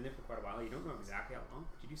think she's been there for quite a while. You don't know exactly how long.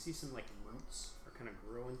 But you do see some like roots are kind of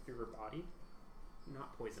growing through her body.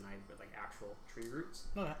 Not poison ivy, but like actual tree roots.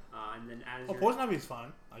 Okay. And then as Oh, you're, poison ivy is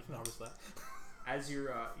fine. I can harvest that. as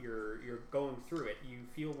you're going through it, you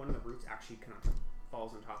feel one of the roots actually kind of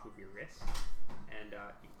falls on top of your wrist, and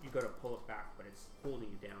you go to pull it back, but it's holding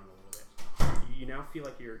you down a little bit. You now feel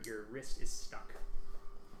like your wrist is stuck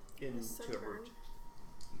into a root.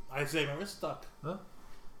 I say my wrist stuck. Huh?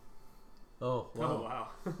 Oh, wow. Oh wow!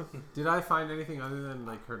 Did I find anything other than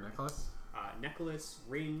like her necklace? Necklace,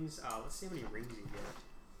 rings. Let's see how many rings you get.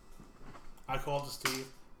 I called to Steve.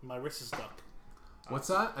 My wrist is stuck. What's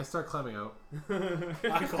that? I start climbing out.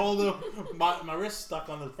 I called him. My wrist stuck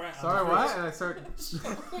on the front. Sorry, what? And I start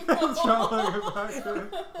shuffling it back to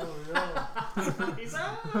it. Oh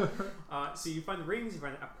no. So you find the rings. You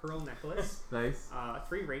find a pearl necklace. Nice.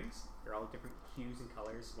 3 rings. They're all different hues and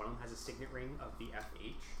colors. One of them has a signet ring of the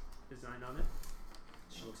FH design on it.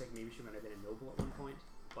 She looks like maybe she might have been a noble at one point.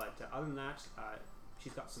 But other than that,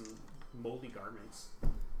 she's got some moldy garments.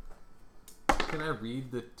 Can I read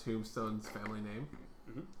the tombstone's family name?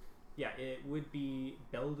 Mm-hmm. Yeah, it would be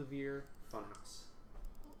Belvedere Funhaus.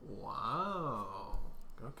 Wow.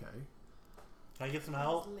 Okay. Can I get some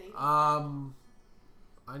help?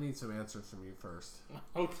 I need some answers from you first.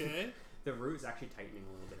 Okay. The root is actually tightening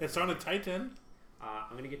a little bit. It's starting to tighten.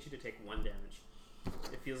 I'm gonna get you to take 1 damage.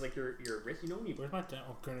 It feels like your wrist. You know Where's my damn?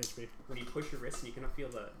 Oh, current HP. when you push your wrist and you kind of feel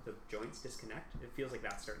the joints disconnect. It feels like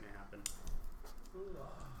that's starting to happen.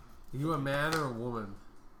 Are you a man or a woman?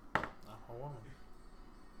 A woman.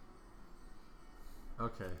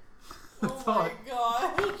 Okay. Oh my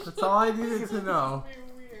god. That's all I needed to know.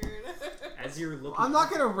 Weird. As you're looking, I'm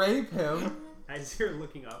not gonna rape him. As you're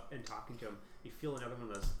looking up and talking to him, you feel another one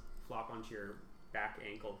of those flop onto your back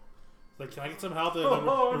ankle, Like, can I get some help? The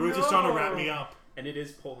Oh, root's no. just trying to wrap me up. and it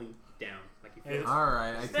is pulling down. Like you feel. Hey, it's- All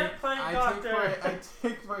right. Step plank, doctor. I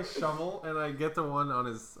take my shovel and I get the one on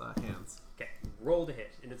his hands. Okay, roll to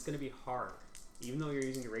hit, and it's going to be hard, even though you're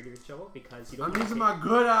using a regular shovel because you don't. I'm wanna using hit- my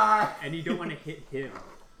good eye. and you don't want to hit him.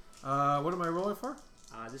 What am I rolling for?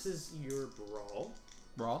 This is your brawl,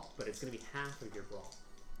 Brawl. but it's going to be half of your brawl.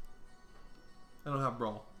 I don't have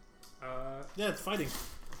brawl. Yeah, it's fighting.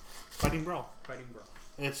 Fighting brawl. Fighting brawl.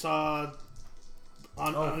 It's on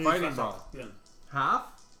Oh, his fighting left brawl. side. Yeah. Half?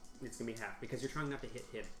 It's going to be half because you're trying not to hit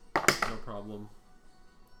him. No problem.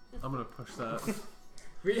 I'm gonna push that.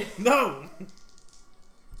 No.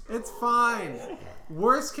 It's fine.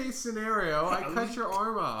 Worst case scenario, I cut your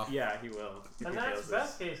arm off. Yeah, he will. if And he that's fails this.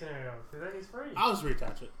 best case scenario, because then he's free. I'll just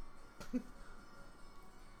reattach it.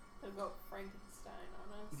 He'll go Frankenstein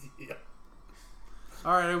on us. Yeah.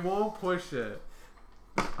 All right, I won't push it.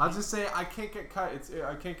 I'll just say I can't get cut.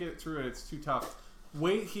 I can't get it through it. It's too tough.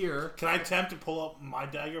 Wait here. Can I attempt to pull up my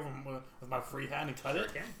dagger from with my free hand and cut it?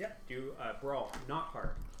 Okay, yeah. Do brawl, not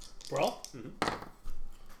hard. Brawl? Mm-hmm.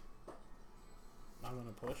 I'm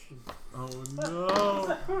gonna push. Oh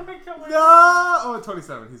no! Oh my God. No! Oh,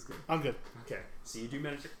 27. He's good. I'm good. Okay, so you do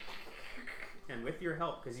manage to, and with your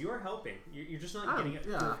help, because you are helping, you're just not Oh, getting it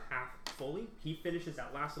yeah. through half fully. He finishes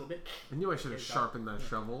that last little bit, I knew I should have Good job. sharpened that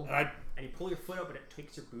shovel. And and you pull your foot up, but it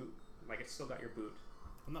takes your boot. Like it's still got your boot.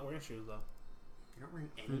 I'm not wearing shoes though. You're not wearing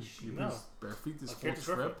any Dude, shoes. you No. bare feet this I full can't just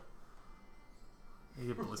rip trip.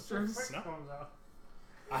 You get blisters. No. Comes out.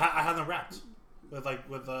 I have them wrapped with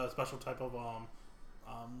a special type of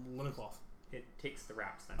linen cloth. It takes the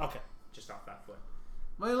wraps then, Okay. just off that foot.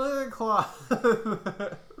 My linen cloth.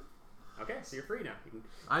 Okay, so you're free now. You can,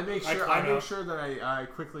 I make I sure. climb I make out. sure that I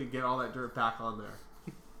quickly get all that dirt back on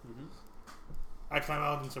there. I climb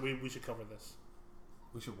out and say we should cover this.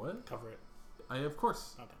 We should what? Cover it. Of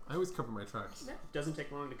course. Okay. I always cover my tracks. yeah, doesn't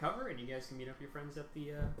take long to cover, and you guys can meet up your friends at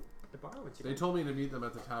the bar once you're They told me to meet them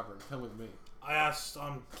at the tavern. Come with me. I asked,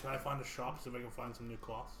 can I find a shop so if I can find some new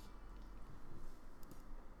cloths?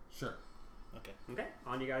 Sure. Okay. Okay,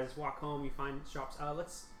 on you guys walk home, you find shops.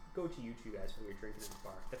 Let's go to you two guys when you're drinking in the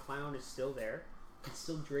bar. The clown is still there. He's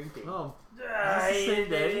still drinking. Oh, Ah, Is this the same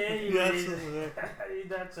day? anyways,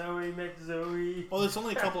 that's how we met Zoe. Well, it's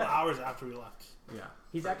only a couple of hours after we left. yeah.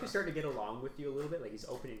 He's actually starting to get along with you a little bit. Like he's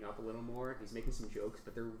opening up a little more. He's making some jokes,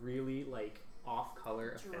 but they're really like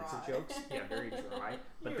off-color, offensive Dry. jokes. Yeah, very dry.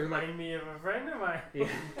 But You they're like, remind me of a friend of mine.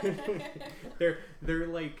 yeah, they're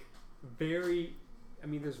like very. I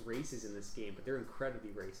mean, there's races in this game, but they're incredibly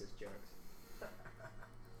racist jokes.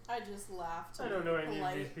 I just laughed. I don't know any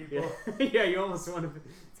of these people. Yeah, yeah, you almost want to.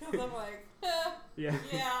 Because I'm like, Yeah.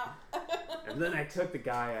 yeah. And then I took the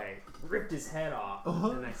guy, I ripped his head off, Uh-huh.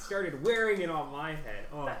 and I started wearing it on my head.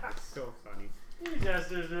 Oh, it's so funny. You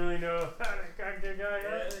jesters really know how to actor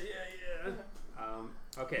guy. Yeah.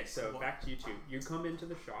 Okay, so What? back to you two. You come into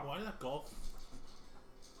the shop. Why did that golf?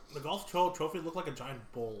 The golf trophy looked like a giant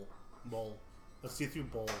bowl. A see-through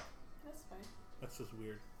bowl. That's fine. That's just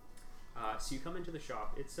weird. So you come into the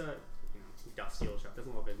shop. It's a dusty old shop.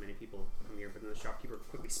 Doesn't look like many people come here, but then the shopkeeper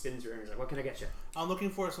quickly spins around and is like, "What can I get you?" I'm looking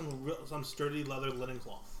for some sturdy leather linen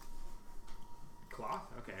cloth. Cloth.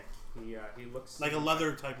 Okay. He looks Like a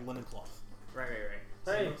leather type linen cloth. Right.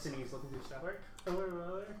 So Hey. he looks and he's looking through stuff. What color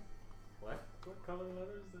leather? What? What color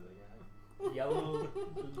leathers do they have? Yellow leather.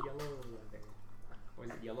 Or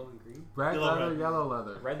is it yellow and green? Red Yellow, leather, red. yellow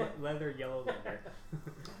leather. Red leather, yellow leather.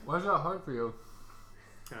 Why is that hard for you?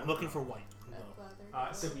 I'm looking for white. Red No.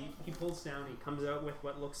 leather. So he pulls down. He comes out with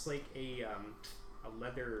what looks like a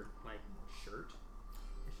leather like shirt.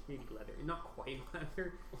 It's maybe leather, not quite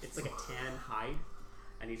leather. It's like a tan hide,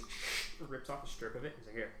 and he rips off a strip of it. He's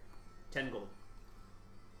like, "Here, 10 gold."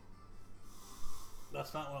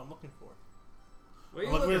 That's not what I'm looking for. What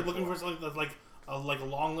are I'm you looking for something that's like a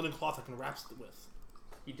long linen cloth I can wrap it with.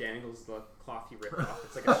 He dangles the cloth he ripped off.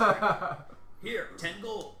 It's like a strip. Here, 10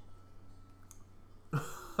 gold.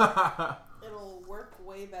 It'll work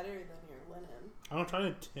way better than your linen. I don't try to.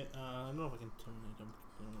 I don't know if I can intimidate him.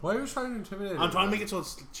 Why are you trying to intimidate him? I'm trying to make it so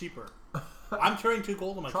it's cheaper. I'm carrying 2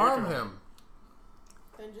 gold on my Charm character. him.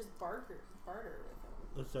 Then just barter with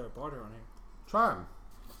him. Is there a barter on here? Charm.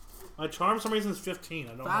 My charm for some reason is 15. I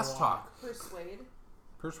don't know Fast why. talk. Persuade.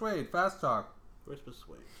 Persuade. Fast talk. Where's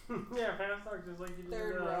persuade? Yeah, fast talk just like you did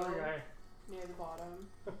Third with the other row. guy. Near the bottom.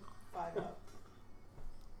 5 up.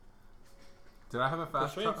 Did I have a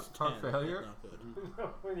fast Persuade's talk 10. failure? Not good.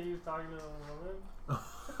 When he was talking to the woman.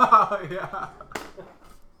 Oh, yeah.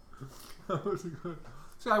 That was good.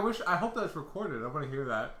 See, I hope that's recorded. I want to hear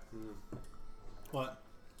that. What?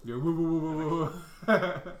 Yeah, woo, woo, woo, woo, woo.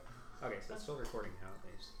 Okay, so it's still recording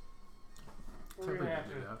nowadays. We're gonna have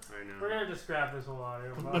to. I know. We're gonna have to scrap this whole audio.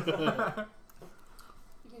 You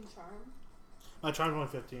can charm. My charm's only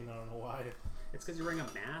 15. I don't know why. It's because you're wearing a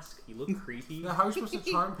mask. You look creepy. Yeah, how are you supposed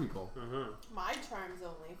to charm people? Uh-huh. My charm's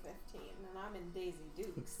only 15, and I'm in Daisy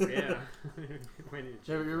Dukes. Yeah. When did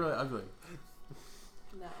Yeah, but you're really ugly.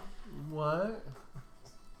 No. What?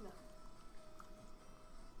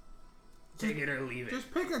 Take it or leave it.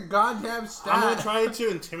 Just pick a goddamn stat. I'm gonna try to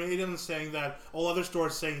intimidate him, saying that all other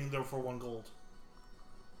stores saying they're for 1 gold.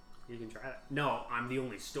 You can try that. No, I'm the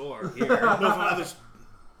only store here. No, from others.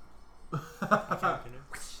 I can't continue.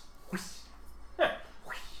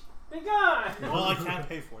 Be gone! Well, I can't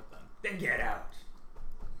pay for it Then get out.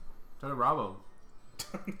 Try to rob him.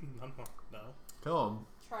 No. Kill him.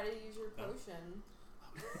 Try to use your potion.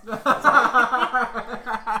 No,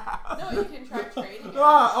 No, you can try trading it.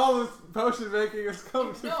 all this potion making has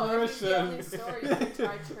come to No, if he's the only fruition. store, you can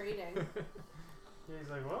try trading. Yeah, he's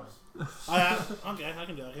like, whoops. Okay, I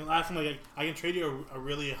can do that. I can ask him like I can trade you a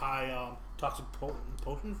really high toxic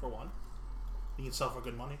potion for 1. You can sell for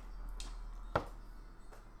good money,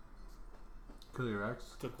 Kill your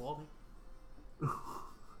ex. good quality.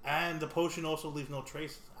 And the potion also leaves no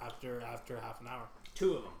trace after half an hour.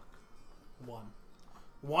 2 of them.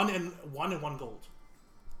 1 and 1 gold.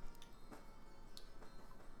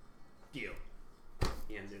 Deal.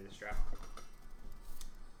 He hands you the strap.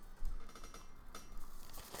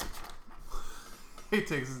 He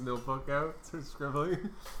takes his notebook out, starts scribbling.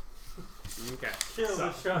 Okay. Kill So,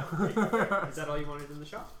 the shop. is that all you wanted in the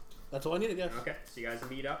shop? That's all I need to get. Okay. So you guys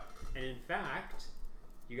meet up, and in fact,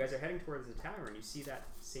 you guys are heading towards the tavern. You see that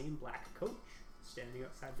same black coach standing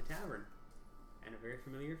outside the tavern, and a very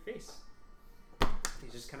familiar face.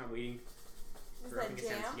 He's just kind of waiting, Is rubbing that his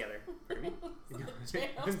hands jam? together. Pardon me? Jam?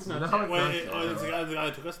 It's not No, jam. it's Wait, not is the guy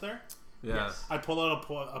that took us there? Yeah. Yes. I pull out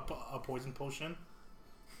a poison potion.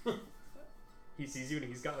 He sees you and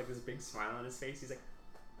he's got like this big smile on his face. He's like,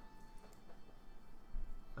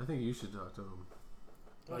 I think you should talk to him.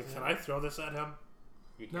 Like, can I throw this at him?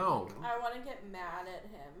 you can't No. do it. I want to get mad at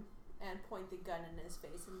him and point the gun in his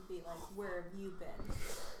face and be like, "Where have you been?"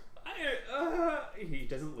 He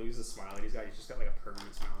doesn't lose the smile that he's got. He's just got like a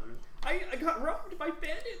permanent smile on him. I got robbed by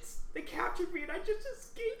bandits. They captured me and I just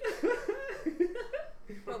escaped.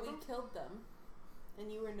 But we killed them,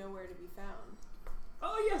 and you were nowhere to be found.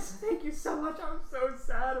 Oh yes, thank you so much. I'm so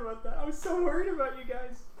sad about that. I was so worried about you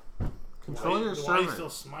guys. Control your Why are you servant. still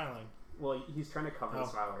smiling? Well, he's trying to cover the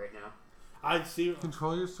smile right now. I see.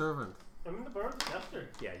 Control your servant. I'm in the bar with the jester.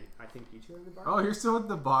 Yeah, I think you two are in the bar. Oh, you're still at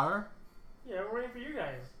the bar? Yeah, we're waiting for you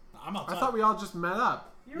guys. I'm outside. I thought we all just met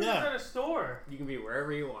up. You were Yeah. just at a store. You can be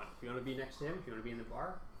wherever you want. If you want to be next to him, if you want to be in the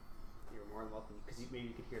bar, you're more than welcome. Because maybe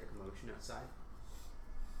you could hear the commotion outside.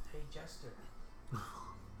 Hey, jester.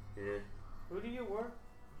 Yeah. Who do you work?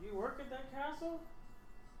 You work at that castle?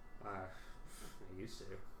 I used to.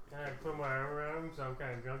 Can I put my arm around him so I'm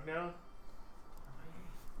kind of drunk now?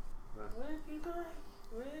 What? What do people like?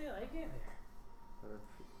 What do they like in there?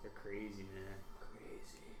 They're crazy, man.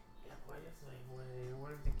 Crazy. Yeah, what if like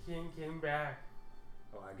what if the king came back?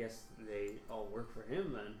 Oh, I guess they all work for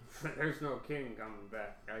him then. There's no king coming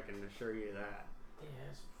back. I can assure you that.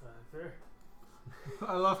 Yes, father.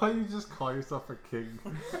 I love how you just call yourself a king.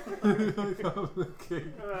 Like, I'm the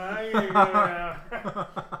king. I gotta go now.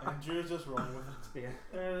 And Drew's just rolling with it.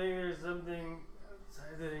 Yeah. I think there's something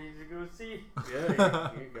outside that I need to go see.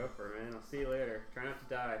 Yeah, you go for it, man. I'll see you later. Try not to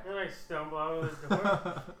die. And I stumble out of the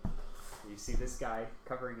door. You see this guy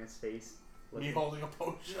covering his face Me holding a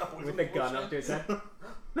potion with a gun up to his head.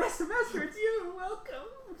 Master, it's you. Welcome.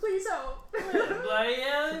 Please help. Where the bloody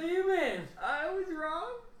hell have you been? I was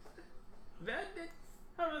wrong. Bandits.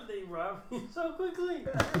 How did they rob me so quickly?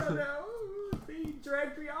 I don't know. They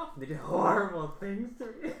dragged me off. They did horrible things to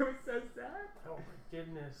me. It was so sad. Oh my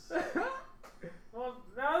goodness. Well,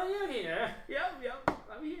 now that you're here, Yep.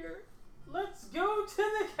 I'm here. let's go to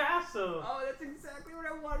the castle. Oh, that's exactly what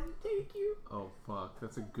I wanted to take you. Oh fuck,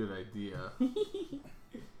 that's a good idea.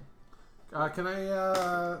 Can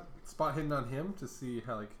I spot hidden on him to see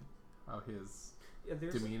how his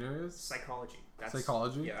There's demeanor is? psychology. That's,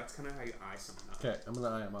 Psychology? Yeah, that's kind of how you eye someone up. Okay, I'm gonna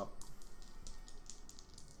eye him up.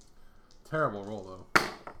 Terrible roll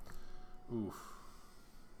though. Oof.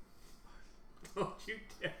 Don't you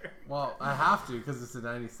dare. Well, I have to because it's a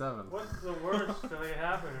 97. What's the worst that can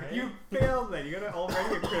happen, right? You failed then. You got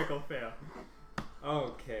already a critical fail.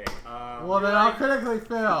 Okay. Well, then I'll critically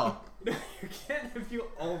fail. You can't if you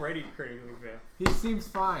already critically fail. He seems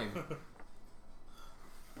fine.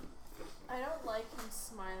 I don't like him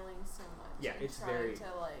smiling so much. Yeah, and it's trying very- to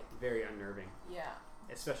like. Very unnerving. Yeah.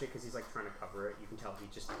 Especially because he's like trying to cover it. You can tell he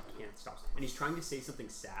just can't stop. And he's trying to say something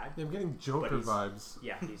sad. I'm getting Joker he's- vibes.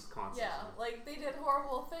 Yeah, he's constantly. Yeah, like they did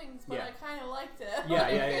horrible things, but Yeah. I kind of liked it.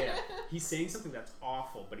 Yeah. He's saying something that's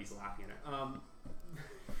awful, but he's laughing at it.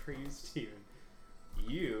 For you, Steven,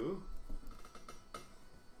 you.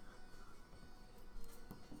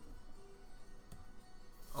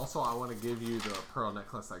 Also, I want to give you the pearl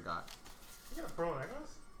necklace I got. You got a pearl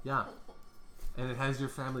necklace? Yeah. And it has your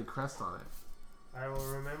family crest on it. I will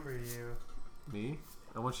remember you. Me?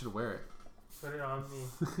 I want you to wear it. Put it on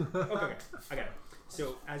me. Okay, I got it.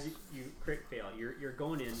 So as you crit fail, you're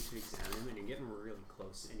going in to examine him, and you're getting really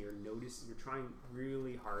close, and you're trying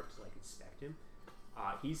really hard to like inspect him.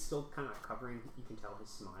 He's still kind of covering. You can tell his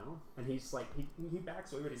smile, and he's like he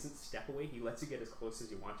backs away, but he doesn't step away. He lets you get as close as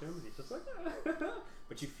you want to him, and he's just like.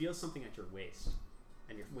 But you feel something at your waist,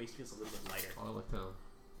 and your waist feels a little bit lighter. Oh, I look down.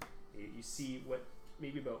 You see what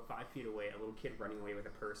maybe about 5 feet away, a little kid running away with a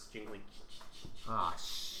purse, jingling. Ah,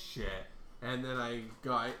 shit. And then I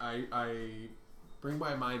bring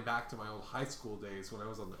my mind back to my old high school days when I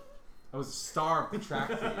was a star of the track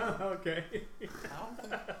team. Okay.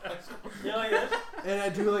 You like this? And I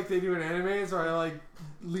do like they do in animes where I like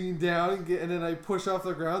lean down and then I push off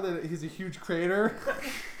the ground and he's a huge crater.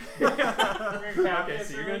 Okay,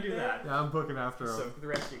 so you're gonna do that. Yeah, I'm booking after him. So for the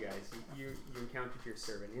rest of you guys, you encountered your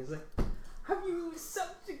servant. He's like, "Have you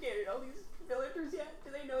subjugated all these villagers yet?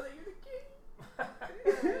 Do they know that you're the king?"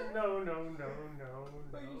 No.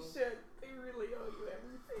 But you should. They really owe you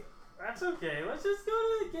everything. That's okay. Let's just go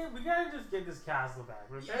to the gate. We gotta just get this castle back.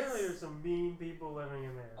 But apparently Yes. there's some mean people living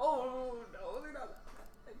in there. Oh no, they're not.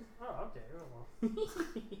 Oh, okay. Oh, well.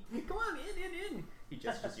 Come on, in. He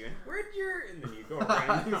gestures you in. Where'd your? And then you go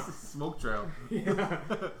around. Smoke trail. Yeah.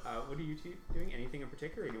 What are you two doing? Anything in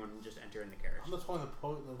particular, or do you want to just enter in the carriage? I'm just holding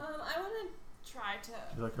the I want to try to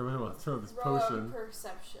You're like, I really want to throw this roll potion.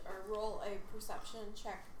 roll a perception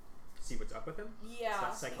check. See what's up with him. Yeah.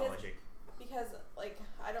 That's psychology. Because like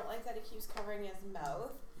I don't like that he keeps covering his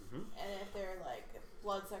mouth, Mhm. and if they're like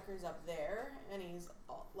bloodsuckers up there, and he's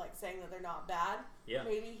like saying that they're not bad, Yeah.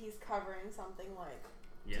 maybe he's covering something like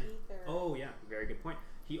Yeah. teeth or. Oh yeah, very good point.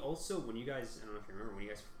 He also, when you guys, I don't know if you remember, when you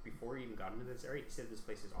guys before you even got into this area, he said this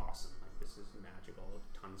place is awesome. Like this is magical,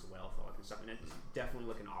 tons of wealth, all that kind of stuff, and it's definitely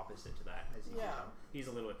looking opposite to that. As you can Yeah. tell. He's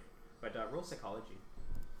a little bit, but roll psychology.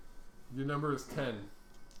 Your number is 10.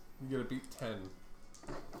 You gotta beat 10.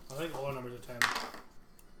 I think all our numbers are 10.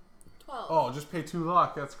 12. Oh, just pay 2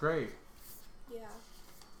 luck. That's great. Yeah.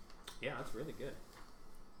 Yeah, that's really good.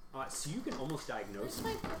 So you can almost diagnose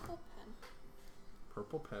Where's him. my purple pen?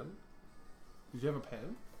 Purple pen? Did you have a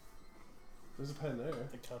pen? There's a pen there.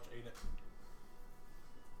 The couch ate it.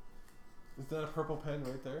 Is that a purple pen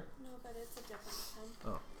right there? No, but it's a different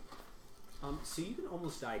pen. Oh. So you can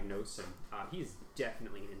almost diagnose him. He is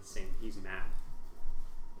definitely insane. He's mad.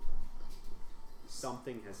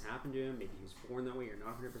 something has happened to him. Maybe he was born that way. You're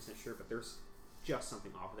not 100% sure, but there's just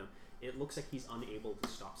something off with him. It looks like he's unable to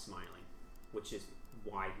stop smiling, which is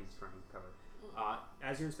why he's trying to cover.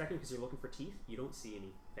 As you're inspecting, because you're looking for teeth, you don't see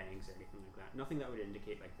any fangs or anything like that. Nothing that would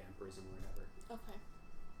indicate like vampirism or whatever. Okay.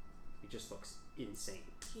 He just looks insane.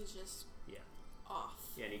 He's just Yeah. off.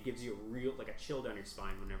 Yeah, and he gives you a real, like a chill down your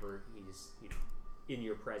spine whenever he's, in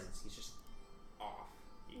your presence. He's just off.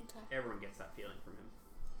 Okay. Everyone gets that feeling from him.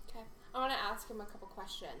 Okay. I want to ask him a couple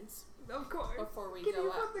questions Of course. before we Can go you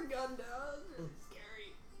up. put the gun down? It's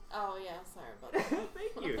scary. Oh yeah, sorry about that.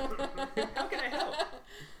 Thank you. How can I help?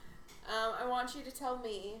 I want you to tell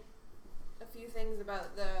me a few things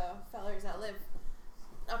about the fellers that live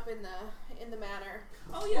up in the manor.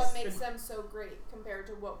 Oh yes. What makes them so great compared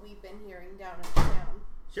to what we've been hearing down in the town?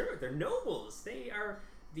 Sure, they're nobles. They are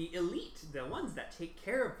the elite, the ones that take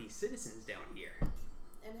care of these citizens down here.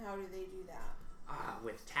 And how do they do that?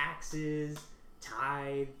 With taxes,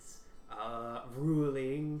 tithes,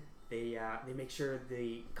 ruling. They make sure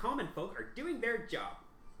the common folk are doing their job.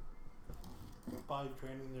 By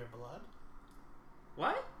draining their blood?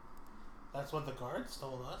 What? That's what the guards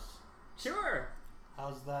told us. Sure.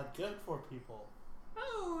 How's that good for people?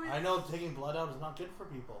 Oh, I know taking blood out is not good for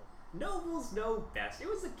people. nobles know best. It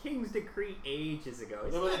was the king's decree ages ago. Yeah,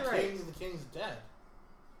 Isn't but that the right? king's dead.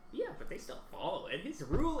 Yeah, but they still follow it. His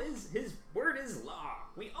rule is, his word is law.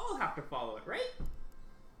 We all have to follow it, right?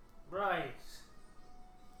 Right.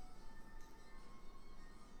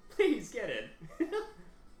 Please get it.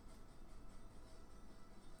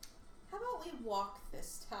 How about we walk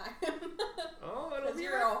this time? Oh, it'll Because be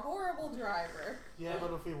you're a horrible driver. Yeah,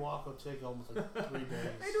 but if we walk, it'll take almost like 3 days.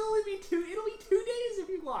 It'll only be 2 days if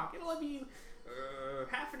you walk. It'll only be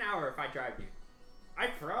half an hour if I drive you. I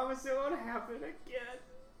promise it won't happen again.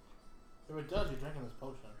 If it does, you're drinking this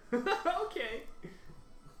potion. Okay.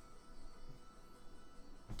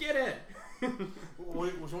 Get in.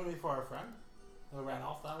 Which one we for our friend? Who ran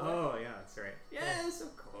off that way? Oh, yeah, that's right. Yes,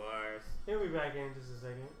 of course. He'll be back in just a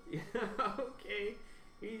second. Yeah, okay.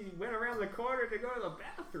 He went around the corner to go to the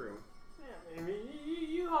bathroom. Yeah,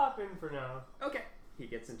 maybe you hop in for now. Okay. He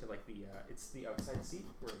gets into like it's the outside seat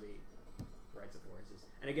where they rides with the horses.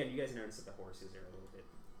 And again, you guys notice that the horses are a little bit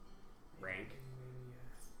rank.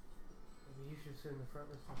 Maybe you should sit in the front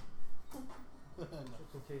this time, No.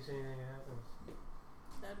 just in case anything happens.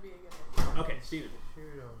 That'd be a good idea. Okay, Steven,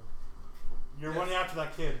 Shoot him. You're running after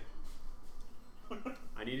that kid.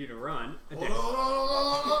 I need you to run a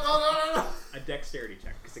dexterity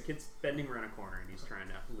check because the kid's bending around a corner and he's trying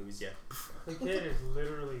to lose you. The kid is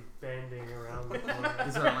literally bending around the corner.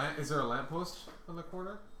 Is there a lamppost on the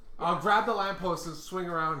corner? I'll grab the lamppost and swing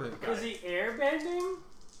around it. Is he air bending?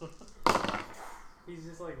 He's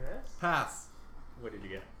just like this? Pass. What did you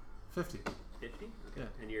get? 50. 50? Okay. Yeah.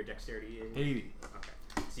 And your dexterity is 80. Okay.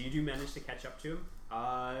 So you do manage to catch up to him.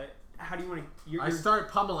 How do you want to? I start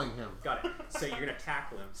pummeling him. Got it. So you're gonna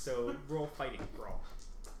tackle him. So roll fighting. Roll.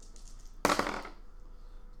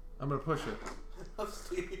 I'm gonna push it.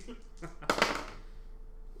 Steve.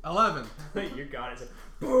 11. You got it. So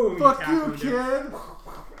boom. Fuck tackle you, him down. kid!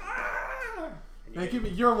 Ah! And Now you give me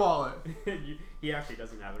your wallet. he actually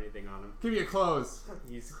doesn't have anything on him. Give me your clothes.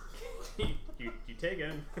 He's you take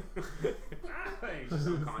him. He's just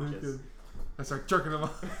unconscious. I start jerking him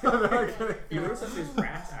off. You notice that there's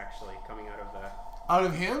rats actually coming out of the Out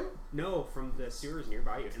of him? no from the sewers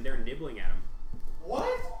nearby you, and they're nibbling at him. What?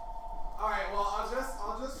 Alright, well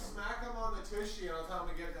I'll just smack him on the tushy and I'll tell him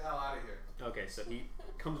to get the hell out of here. Okay, so he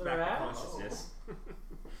comes The back rat? to consciousness.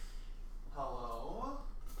 Hello?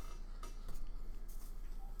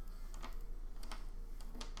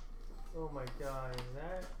 Oh my god, is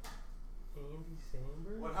that Andy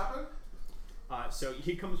Samberg? What happened? So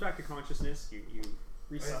he comes back to consciousness. You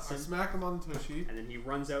reset I him, smack him on the tushy. and then he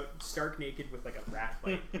runs out stark naked with like a rat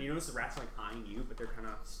bite. And you notice the rats are like eyeing you, but they're kind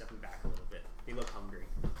of stepping back a little bit. They look hungry.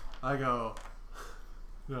 I go,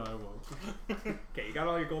 no, I won't. Okay, you got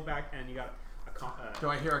all your gold back, and you got Do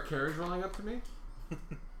I hear a carriage rolling up to me?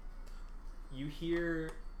 you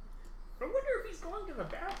hear. I wonder if he's going to the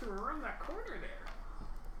bathroom around that corner there.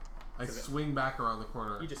 I So swing back around the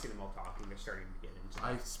corner. You just see them all talking. They're starting to get into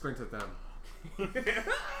I sprint at them. it.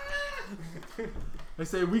 I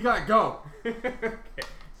say, we gotta go. Okay. So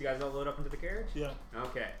you guys all load up into the carriage? Yeah.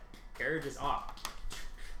 Okay. Carriage is off.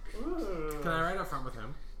 Ooh. Can I ride up front with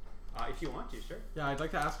him? If you want to, sure. Yeah, I'd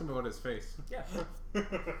like to ask him about his face. Yeah.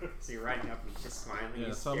 So you're riding up and he's just smiling. Yeah,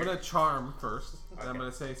 he's so I'm scared. gonna charm first, and I'm Okay.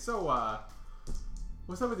 gonna say, so,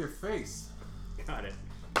 what's up with your face? Got it.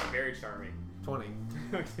 Very charming. 20.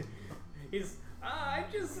 Okay. He's, I'm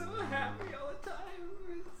just so happy all the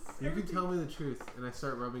time. It's You can tell me the truth. And I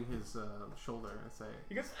start rubbing his shoulder and I say,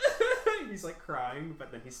 He goes, he's like crying,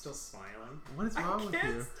 but then he's still smiling. what is wrong with I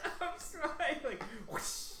can't you? stop smiling. Like,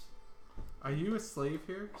 whoosh. Are you a slave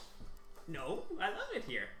here? No, I love it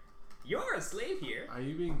here. You're a slave here. Are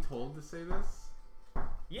you being told to say this?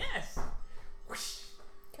 Yes. Whoosh.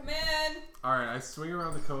 Come in. Alright, I swing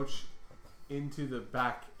around the coach into the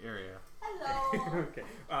back area. Hello. Okay.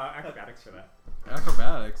 Acrobatics for that.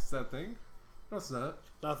 Acrobatics, is that a thing? No, it's not.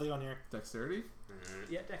 Nothing on here. Dexterity?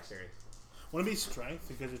 Yeah, dexterity. Wouldn't it be strength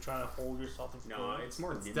because you're trying to hold yourself in No, control? it's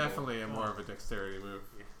more It's nimble. definitely more of a dexterity move.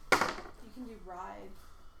 You can do ride.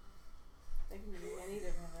 They can do many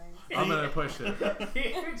different things. I'm gonna push it.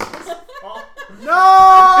 You just fall.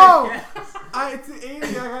 No! Yes. It's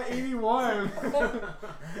 80, I got 81.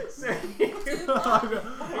 So you-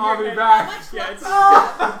 I'll be back. Yeah, it's,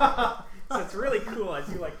 so it's really cool as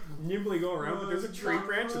you like nimbly go around, but there's a tree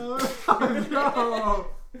branch and, No!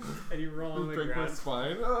 and you roll on the Break my ground.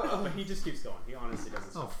 spine. But he just keeps going. He honestly doesn't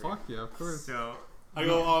Oh, stop. for you. fuck yeah, of course. So, I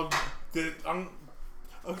go,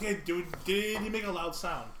 okay, dude, did he make a loud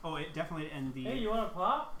sound? oh, it definitely, and the Hey, you want to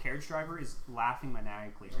pop? carriage driver is laughing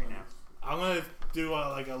maniacally right now. I'm gonna do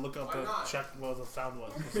like a look up Why to not? check what the sound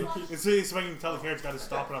was. and see if I can tell the carriage guy to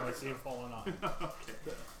stop it. I might see him falling off.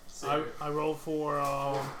 Okay. So, I roll for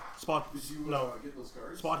spot. Did you No, get those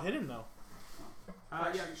cards? spot hidden. No,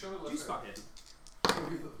 yeah, show me you spot hit.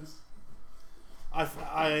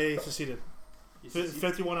 I succeeded. You see-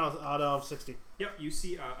 51 out of 60. Yep, you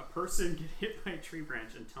see a person get hit by a tree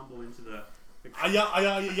branch and tumble into the I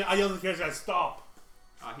yell to the carriage guy, stop.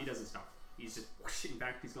 he doesn't stop. He's just whooshing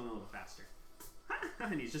back. He's going a little faster.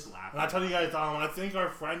 And he's just laughing. And I tell you guys, I think our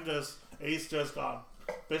friend Ace just got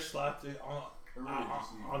bitch slapped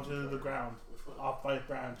onto the ground off by a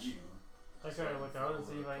branch. I gotta look out and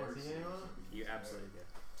see if I can see anyone. You absolutely do.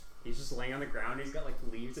 He's just laying on the ground. He's got like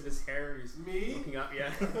leaves in his hair. He's Me? looking up.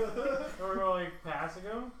 Yeah. Or we're like passing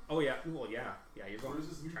him. Oh yeah. Well yeah. Yeah. You're going. Where's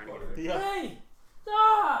this Trying new to get away. Yeah. Hey!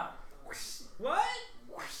 Stop! What?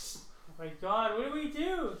 Oh my god, what do we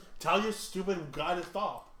do? Tell your stupid guy to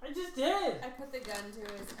stop. I just did! I put the gun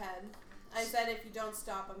to his head. I said, if you don't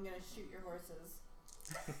stop, I'm gonna shoot your horses.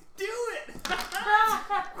 Do it!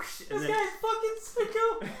 This And then- guy's fucking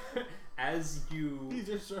sicko! As you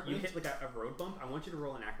You hit like a road bump, I want you to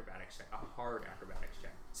roll an acrobatics check, a hard acrobatics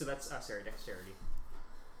check. So that's sorry, dexterity.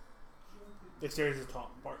 Dexterity is the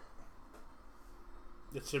top part.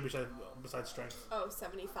 It should be besides strength. Oh,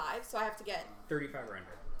 75. So I have to get. 35 or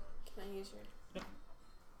under. Can I use your?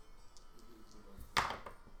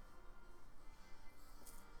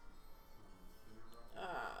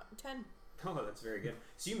 10. Oh, that's very good.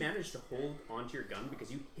 So you managed to hold onto your gun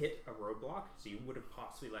because you hit a roadblock, so you would have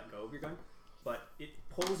possibly let go of your gun. But it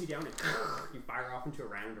pulls you down and you fire off into a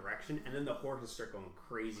random direction, and then the horses start going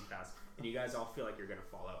crazy fast, and you guys all feel like you're gonna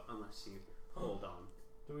fall out unless you hold on.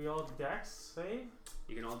 Do we all dex save?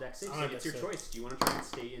 You can all dex save. I'm So gonna it's your dex save. choice. Do you want to try and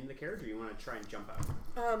stay in the carriage, or do you want to try and jump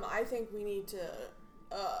out? I think we need to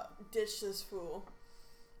ditch this fool.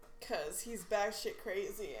 Cause he's batshit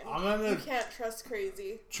crazy and I'm gonna you can't trust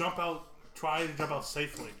crazy. jump out. Try to jump out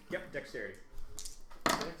safely. Yep, dexterity.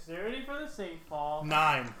 Dexterity for the safe fall.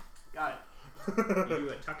 9. Got it. You do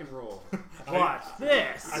a tuck and roll. Watch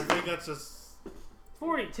this! I think that's just.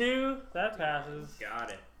 42. That passes.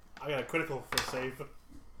 Got it. I got a critical for save.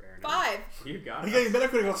 Fair enough. 5. You got I'm it. getting better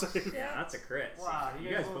critical save. Yeah, that's a crit. Wow,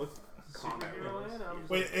 you guys both combat superhero rolls. in? I'm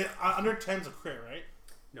Wait, under 10's a crit, right?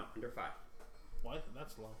 No, under 5. What?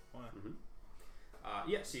 That's low. Why?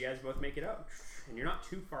 Yeah, so you guys both make it out, and you're not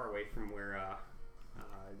too far away from where.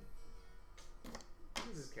 What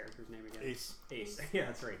is his character's name again? Ace. Ace. Yeah,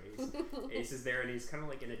 that's right. Ace. Ace is there, and he's kind of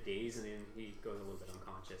like in a daze, and then he goes a little bit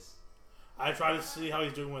unconscious. I try to see how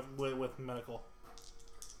he's doing with medical.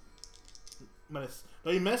 Menace.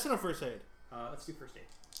 No, you medicine or first aid? Let's do first aid.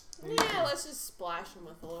 Yeah, let's just splash him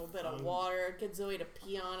with a little bit of water. Get Zoe to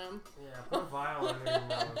pee on him. Yeah, put a vial under your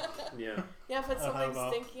nose. Yeah. Yeah, put I don't something know.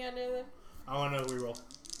 stinky under them. I want to reroll.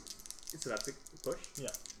 So that's a push.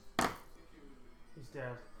 Yeah. He's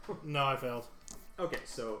dead. No, I failed. Okay,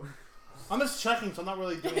 so I'm just checking, so I'm not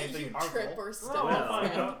really doing anything you harmful. trip or step. Oh, Well,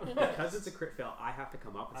 find out. because it's a crit fail, I have to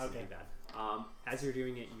come up with something Okay. bad. As you're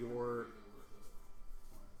doing it,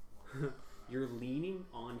 you're leaning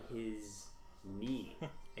on his knee,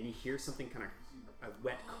 and you hear something kind of a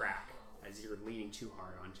wet crack as you're leaning too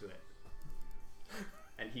hard onto it,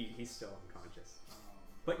 and he's still unconscious.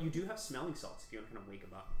 But you do have smelling salts if you want to kind of wake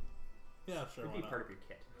him up. Yeah, sure. It'd Why be not? part of your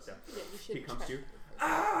kit. So Yeah, you should he comes try. to you.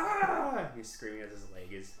 Ah! He's screaming as his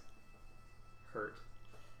leg is hurt.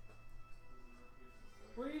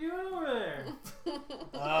 What are you doing over there?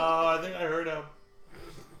 Oh, I think I heard him.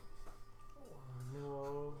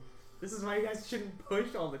 This is why you guys shouldn't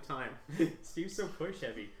push all the time. Steve's so push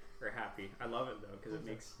heavy or happy. I love it though because it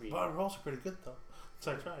makes me. But rolls are pretty good though.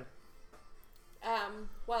 So I tried.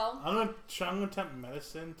 Well. I'm gonna attempt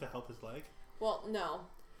medicine to help his leg. Well, no.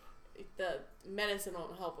 The medicine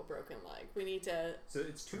won't help a broken leg. We need to. So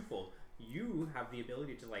it's twofold. You have the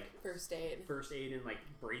ability to like first aid and like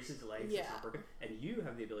brace his legs. Yeah. It's not broken. And you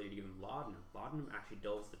have the ability to give him laudanum. Laudanum actually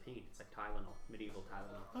dulls the pain. It's like Tylenol, medieval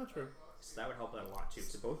Tylenol. Oh, true. So that would help out a lot too.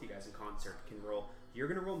 So both you guys in concert can roll. You're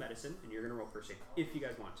gonna roll medicine and you're gonna roll first aid if you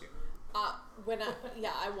guys want to.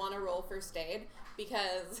 I want to roll first aid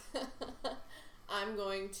because I'm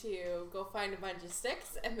going to go find a bunch of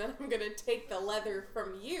sticks and then I'm gonna take the leather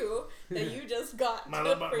from you that you just got My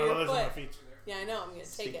for your leather's on my foot. feet. Yeah, I know. I'm gonna take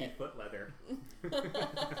Sticky it. foot leather.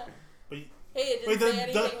 But Hey, it didn't say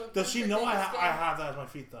anything. does she know I skin. have that as my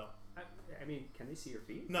feet though? I mean, can they see your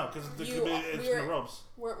feet? No, because it's You- in we the were- robes.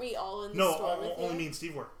 Weren't we all in the No, store with only you? me and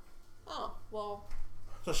Steve were. Oh, well,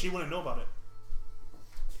 So she wouldn't know about it.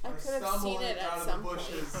 I could have seen it at some point.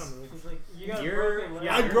 He's like, you got a You're- broken leg.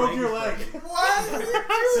 yeah, I your broke leg your is leg. broken. What?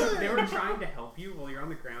 So they were trying to help you while you're on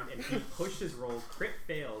the ground, and he pushed his roll. Crit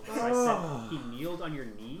failed. So I said he kneeled on your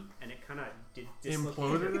knee, and it kind of did dislocate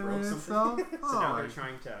Imploded and in broke something. itself? So now Oh. they're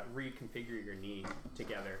trying to reconfigure your knee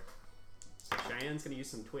together. So Cheyenne's gonna use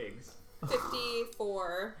some twigs.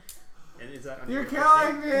 54. And is that on You're your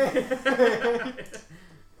killing first me! aid?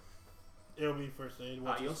 It'll be first aid.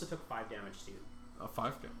 You also took 5 damage too. A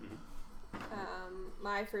 5K.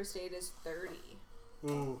 My first aid is 30.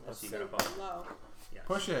 Ooh. So you got a bump. Low. Yeah.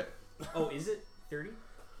 Push it. Oh, is it 30?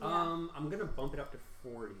 Yeah. I'm gonna bump it up to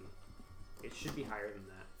 40. It should be higher than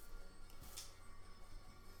that.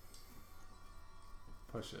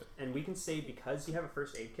 Push it. And we can say because you have a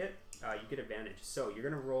first aid kit, you get advantage. So you're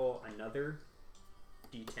gonna roll another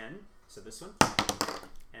d10. So this one,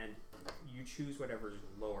 and you choose whatever's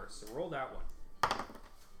lower. So roll that one.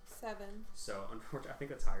 7. So unfortunately, I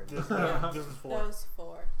think that's higher. This, Yeah. this is 4. That was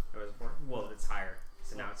 4. That was 4. Well, it's higher.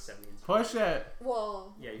 So now it's 70. Push it.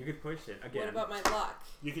 Well, Yeah, you could push it again. what about my luck?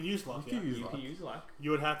 You can use luck. You can Yeah. use You luck. can use luck.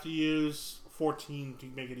 You would have to use 14 to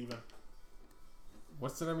make it even.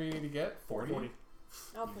 What's the number you need to get? 40.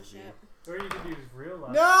 I'll push it. Or you could use real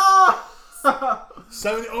luck. No!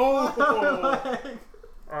 70.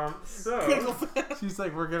 Oh! So She's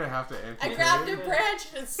like, we're gonna have to I amputate. grabbed a branch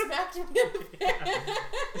and smacked him in the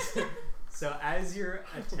face. so as you're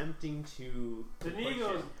attempting to The push knee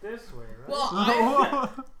goes it, this way, right? Well, I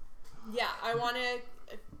want to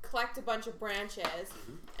collect a bunch of branches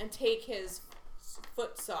and take his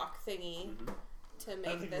foot sock thingy to I make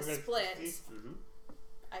think the we're gonna- split. Mhm.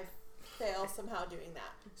 I fail somehow doing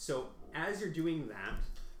that. So as you're doing that,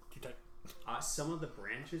 Too tight. some of the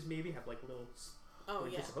branches maybe have like little Oh,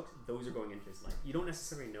 like yeah. just hooks. Those are going into his leg. You don't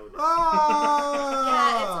necessarily know this. Yeah, it's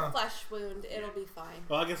Ah! a flesh wound. It'll be fine.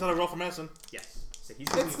 Well, I guess I'll roll for medicine. Yes. So he's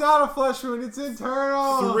giving It's you, not a flesh wound, it's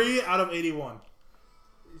internal! 3 out of 81.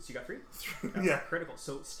 So you got 3? That's Yeah. critical.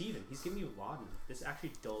 So Steven, he's giving you laudanum. This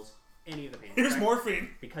actually dulls any of the pain. Here's In fact,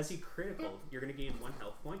 morphine. Because he critical, you're going to gain 1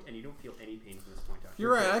 health point, and you don't feel any pain from this point on.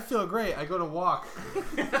 You're right, I feel great. I go to walk.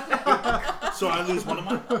 So I lose one of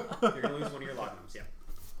mine. You're going to lose one of your laudanums, yeah.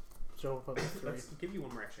 So if I lose 3. Let's give you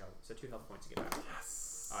 1 more extra health. So 2 health points to get back.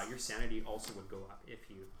 Yes. Your sanity also would go up if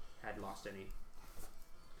you had lost any.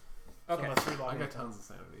 So Okay. my 3 I long got tons of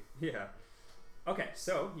sanity. Yeah. Okay,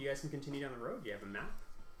 so you guys can continue down the road. You have a map.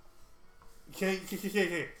 Okay.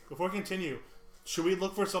 Before we continue, should we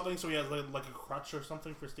look for something so we have like a crutch or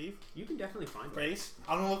something for Steve? You can definitely find one. Brace?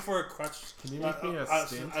 I'm gonna look for a crutch. Can you make me a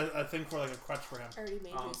stint? I think for like a crutch for him. I already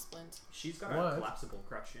made you Um, a splint. She's got What? a collapsible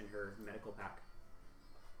crutch in her medical pack.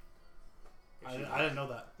 If she I didn't know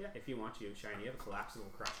that. Yeah, if you want to, Shiny, you have a collapsible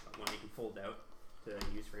crutch, one you can fold out to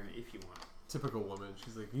use for him if you want. Typical woman.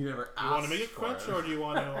 She's like, you never Do you want to asked make it for crutch it. or do you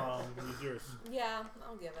want to use yours? Yeah,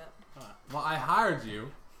 I'll give it. Well, I hired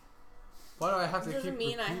you. Why do I have to Doesn't keep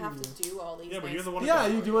mean I repeating have you? to do all these Yeah, but things. you're the one. Yeah,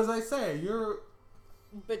 that you do as I say. You're...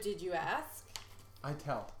 But did you ask? I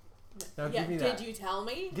tell. Now yeah, give me did that. you tell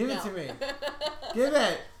me? Give no. it to me. Give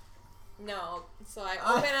it. No. So I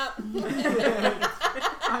open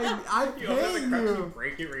I'm You open the paying crutch, you you.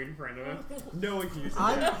 break it right in front of him. No one can use it.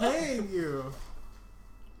 I'm paying you.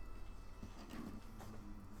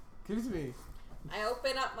 Give it to me. I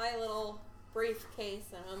open up my little briefcase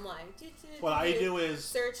and I'm like, What I do is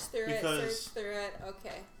search through because- it.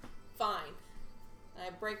 Okay, fine. And I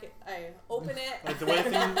break it. I open it, Like the way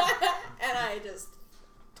things- and I just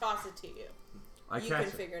toss it to you. I You catch can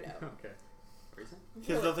it. figure it out. Okay. What is it?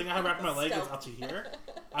 because the thing I have wrapped my leg is Stealth. up to here.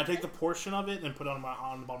 I take the portion of it and put it on the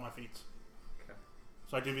bottom of my feet. Okay.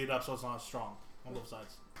 So I divvy it up so it's not as strong on both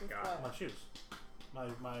sides. With Got what? My shoes.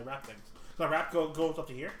 my wrap things. So my wrap goes up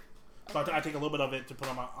to here. So I take a little bit of it to put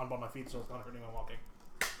on both my feet, so it's not hurting while walking.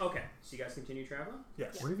 Okay, so you guys continue traveling?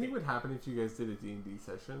 Yes. What do you think would happen if you guys did a D&D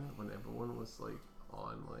session when everyone was like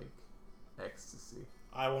on like ecstasy?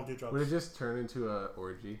 I won't do drugs. Would it just turn into a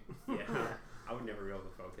orgy? Yeah. I would never be able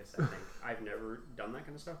to focus, I think. I've never done that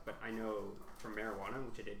kind of stuff, but I know from marijuana,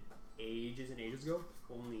 which I did ages and ages ago,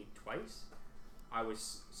 only twice, I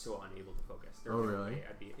was so unable to focus. There was no really?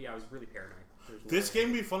 way I was really paranoid. There's no This way.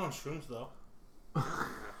 game would be fun on shrooms, though.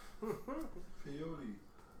 Peyote.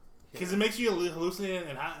 Because it makes you hallucinate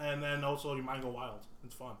and then also your mind go wild.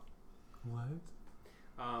 It's fun. What?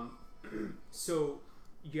 So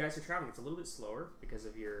you guys are traveling. It's a little bit slower because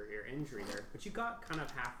of your injury there, but you got kind of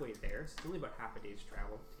halfway there. So it's only about half a day's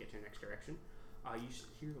travel to get to your next direction. You just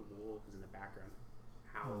hear the wolves in the background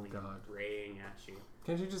howling, and God. braying at you.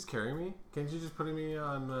 Can't you just carry me? Can't you just put me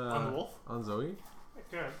on On the wolf? On Zoe? I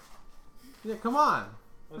could. Yeah, come on.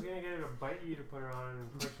 I was gonna get her to bite you to put her on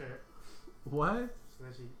and push it What? so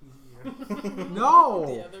that she'd eat you. No.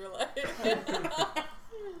 The other leg.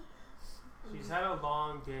 She's had a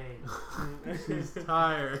long day. She's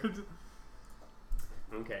tired.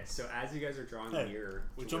 Okay, so as you guys are drawing Hey, nearer,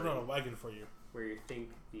 We to jumped where on a wagon for you. where you think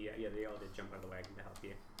they all did jump out of the wagon to help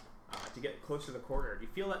you. To get closer to the courtyard, you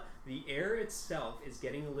feel that the air itself is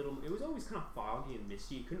getting a little. It was always kind of foggy and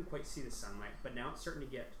misty. You couldn't quite see the sunlight, but now it's starting to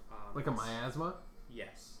get Like a miasma?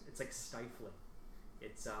 Yes, it's like stifling.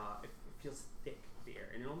 It's it feels thick, the air,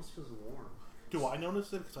 and it almost feels warm. Do I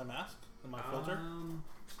notice it because I mask and my filter?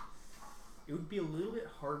 It would be a little bit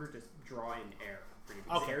harder to draw in air for you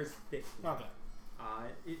because Okay. the air is thick. Okay.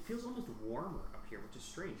 It feels almost warmer up here, which is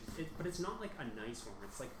strange. But it's not like a nice warm.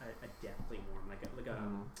 It's like a deathly warm, like a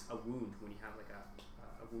wound when you have like a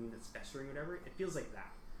wound that's festering, or whatever. It feels like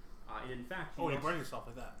that. And in fact, Oh, you also- burn yourself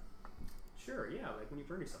like that. Sure, yeah, like when you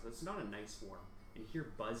burn yourself. It's not a nice warm, and you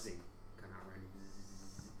hear buzzing kind of around you.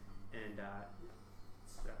 Zzz. And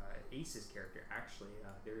Ace's character actually,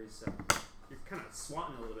 there's you're kind of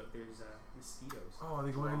swatting a little bit. There's mosquitoes. Oh, are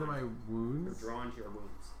they going into my They're wounds? drawn to your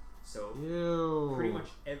wounds. So Ew. pretty much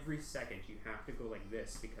every second you have to go like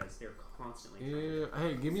this because they're constantly trying to Ew.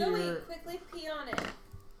 Hey, give me Zoe, your. quickly pee on it.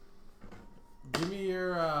 Give me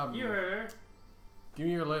your. You heard her. Give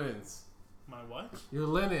me your linens. My what? Your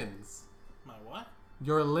linens. My what?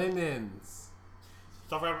 Your linens.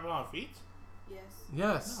 Stuff wrapped around my feet? Yes.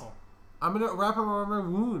 Yes. No. I'm gonna wrap them around my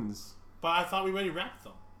wounds. But I thought we already wrapped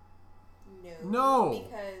them. No.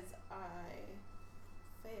 Because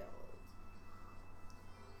I failed.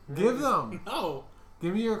 Give them. No.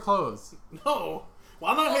 Give me your clothes. No.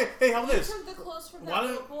 Why not? Hey, how about You this? took the clothes from Why that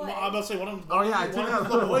don't? little boy. I'm about to say, why don't? Oh, yeah, I why took don't out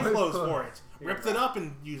the the boy boy clothes clothes. for it. Yeah, Ripped right. it up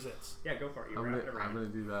and use it. Yeah, go for it. You I'm wrap it gonna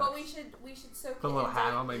around. do that. But we should soak Put a it little in hat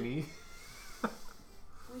Zoe on my pee. knee.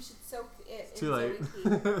 We should soak it It's in too late.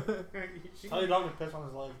 Zoe pee. Tell your dog to piss on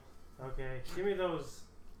his leg. Okay, give me those.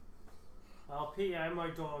 I'll pee, and my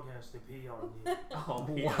dog has to pee on you. Oh,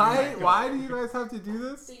 yeah. Why? Why do you guys have to do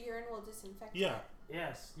this? The urine will disinfect Yeah. it.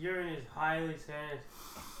 Yes, urine is highly sanitary.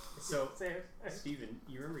 So, Steven,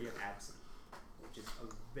 you remember you have absinthe, which is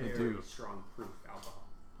a very do. strong proof alcohol.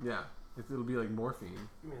 Yeah, it'll be like morphine.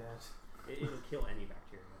 Give me that. It'll kill any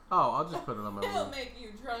bacteria. Oh, I'll just put it on my It'll wound. make you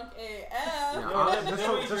drunk AF. Yeah, No, I'll- let just,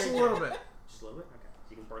 Zoe just a drink little it. bit. Just a little bit? Okay.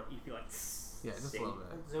 So you can you feel like Yeah, just a sting. little bit.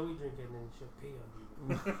 Let Zoe drink it and then she'll pee on you.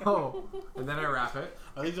 Oh, and then I wrap it.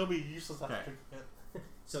 I think it'll be useless after Okay. drinking it.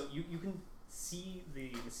 So you can see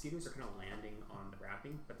the mosquitoes are kind of landing on the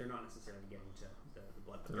wrapping, but they're not necessarily getting to the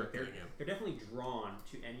blood. But They're not they're, getting it. they're definitely drawn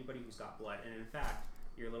to anybody who's got blood. And in fact,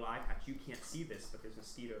 your little eye patch, you can't see this, but there's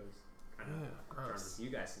mosquitoes kind of Yeah, drawn to gross. this. You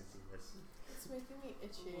guys can see this. It's making me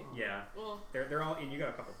itchy. Yeah. Ugh. They're all, and you got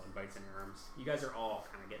a couple bug bites in your arms. You guys are all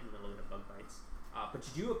kind of getting a little bit of bug bites. But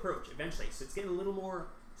you do approach eventually, so it's getting a little more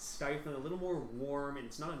stifling, a little more warm, and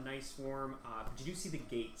it's not a nice warm. But you do see the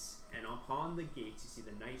gates, and upon the gates, you see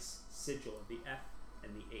the nice sigil of the F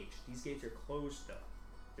and the H. These gates are closed though.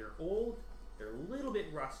 They're old, they're a little bit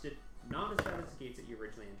rusted, not as bad as the gates that you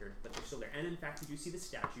originally entered, but they're still there. And in fact, you do see the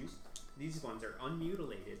statues. These ones are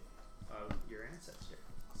unmutilated of your ancestor,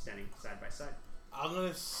 standing side by side. I'm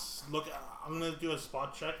gonna look. I'm gonna do a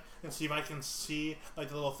spot check and see if I can see like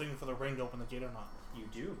the little thing for the ring to open the gate or not. You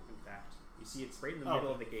do, in fact. You see it's right in the Oh.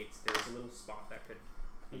 middle of the gates. There's a little spot that could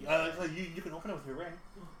be So you can open it with your ring.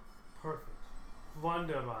 Perfect.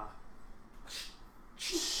 Wunderbar.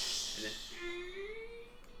 and then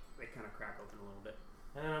they kind of crack open a little bit.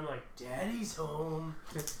 And then I'm like, Daddy's home.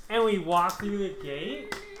 And we walk through the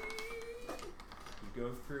gate. You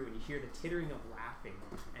go through and you hear the tittering of laughing,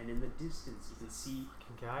 and in the distance you can see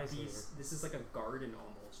Guys here. these. This is like a garden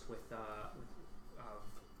almost with what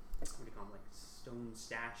do you call them? Like stone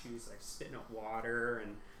statues like spitting out water,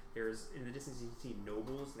 and there's in the distance you can see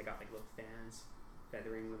nobles, and they got like little fans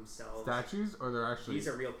feathering themselves. Statues, or they're actually These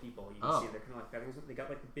are real people. You can see they're kind of like feathering. They got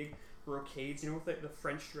like the big brocades, with like the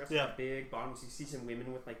French dress, with the big bottoms. You see some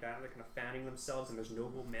women with like that. They're kind of fanning themselves, and there's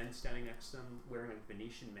noble men standing next to them wearing like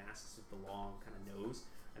Venetian masks with the long kind of nose,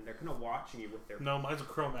 and they're kind of watching you with their. No, mine's a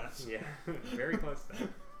crow mask. Yeah, very close to that.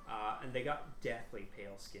 And they got deathly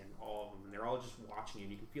pale skin, all of them, and they're all just watching you,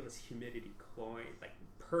 and you can feel this humidity cloying, like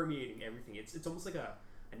permeating everything. It's almost like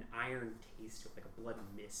an iron taste with like a blood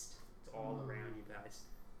mist. It's all around you guys,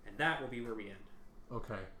 and that will be where we end.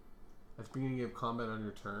 Okay. At the beginning of combat on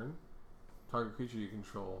your turn, target creature you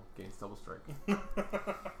control gains double strike. Wait,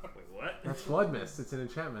 what? That's blood mist. It's an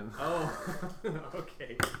enchantment. Oh,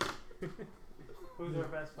 okay. Who's our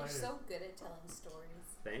best You're fighter? so good at telling stories.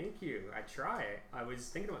 Thank you. I try. I was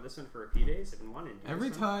thinking about this one for a few days. I've been wanting to do Every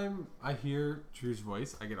this one. time I hear Drew's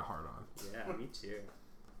voice, I get a hard on. Yeah, me too.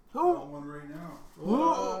 Got one right now.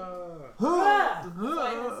 Whoa. That's why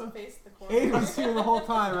he has to face the corner. Aiden was here the whole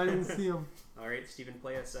time. I didn't see him. All right, Stephen,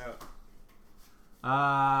 play us out.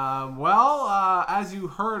 As you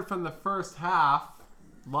heard from the first half,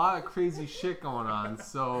 a lot of crazy shit going on,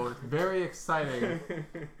 so it's very exciting.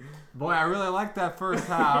 Boy, I really liked that first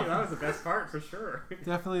half. Yeah, that was the best part for sure.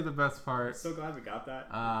 Definitely the best part. So glad we got that.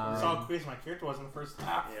 That's how crazy my character was in the first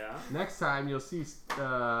half. Yeah. Next time you'll see,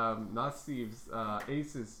 not Steve's,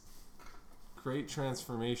 Ace's great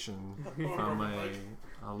transformation from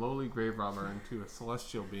a lowly grave robber into a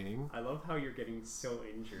celestial being. I love how you're getting so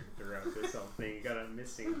injured throughout this whole thing. You got a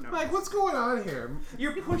missing. No, Like, what's going on here?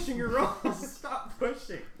 You're pushing your rolls. Stop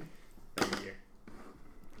pushing. Thank you.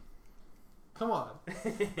 Come on.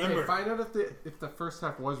 Remember, Hey, find out if the first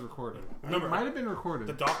half was recorded. Remember, It might have been recorded.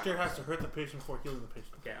 the doctor has to hurt the patient before healing the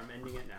patient. Okay, I'm ending it now.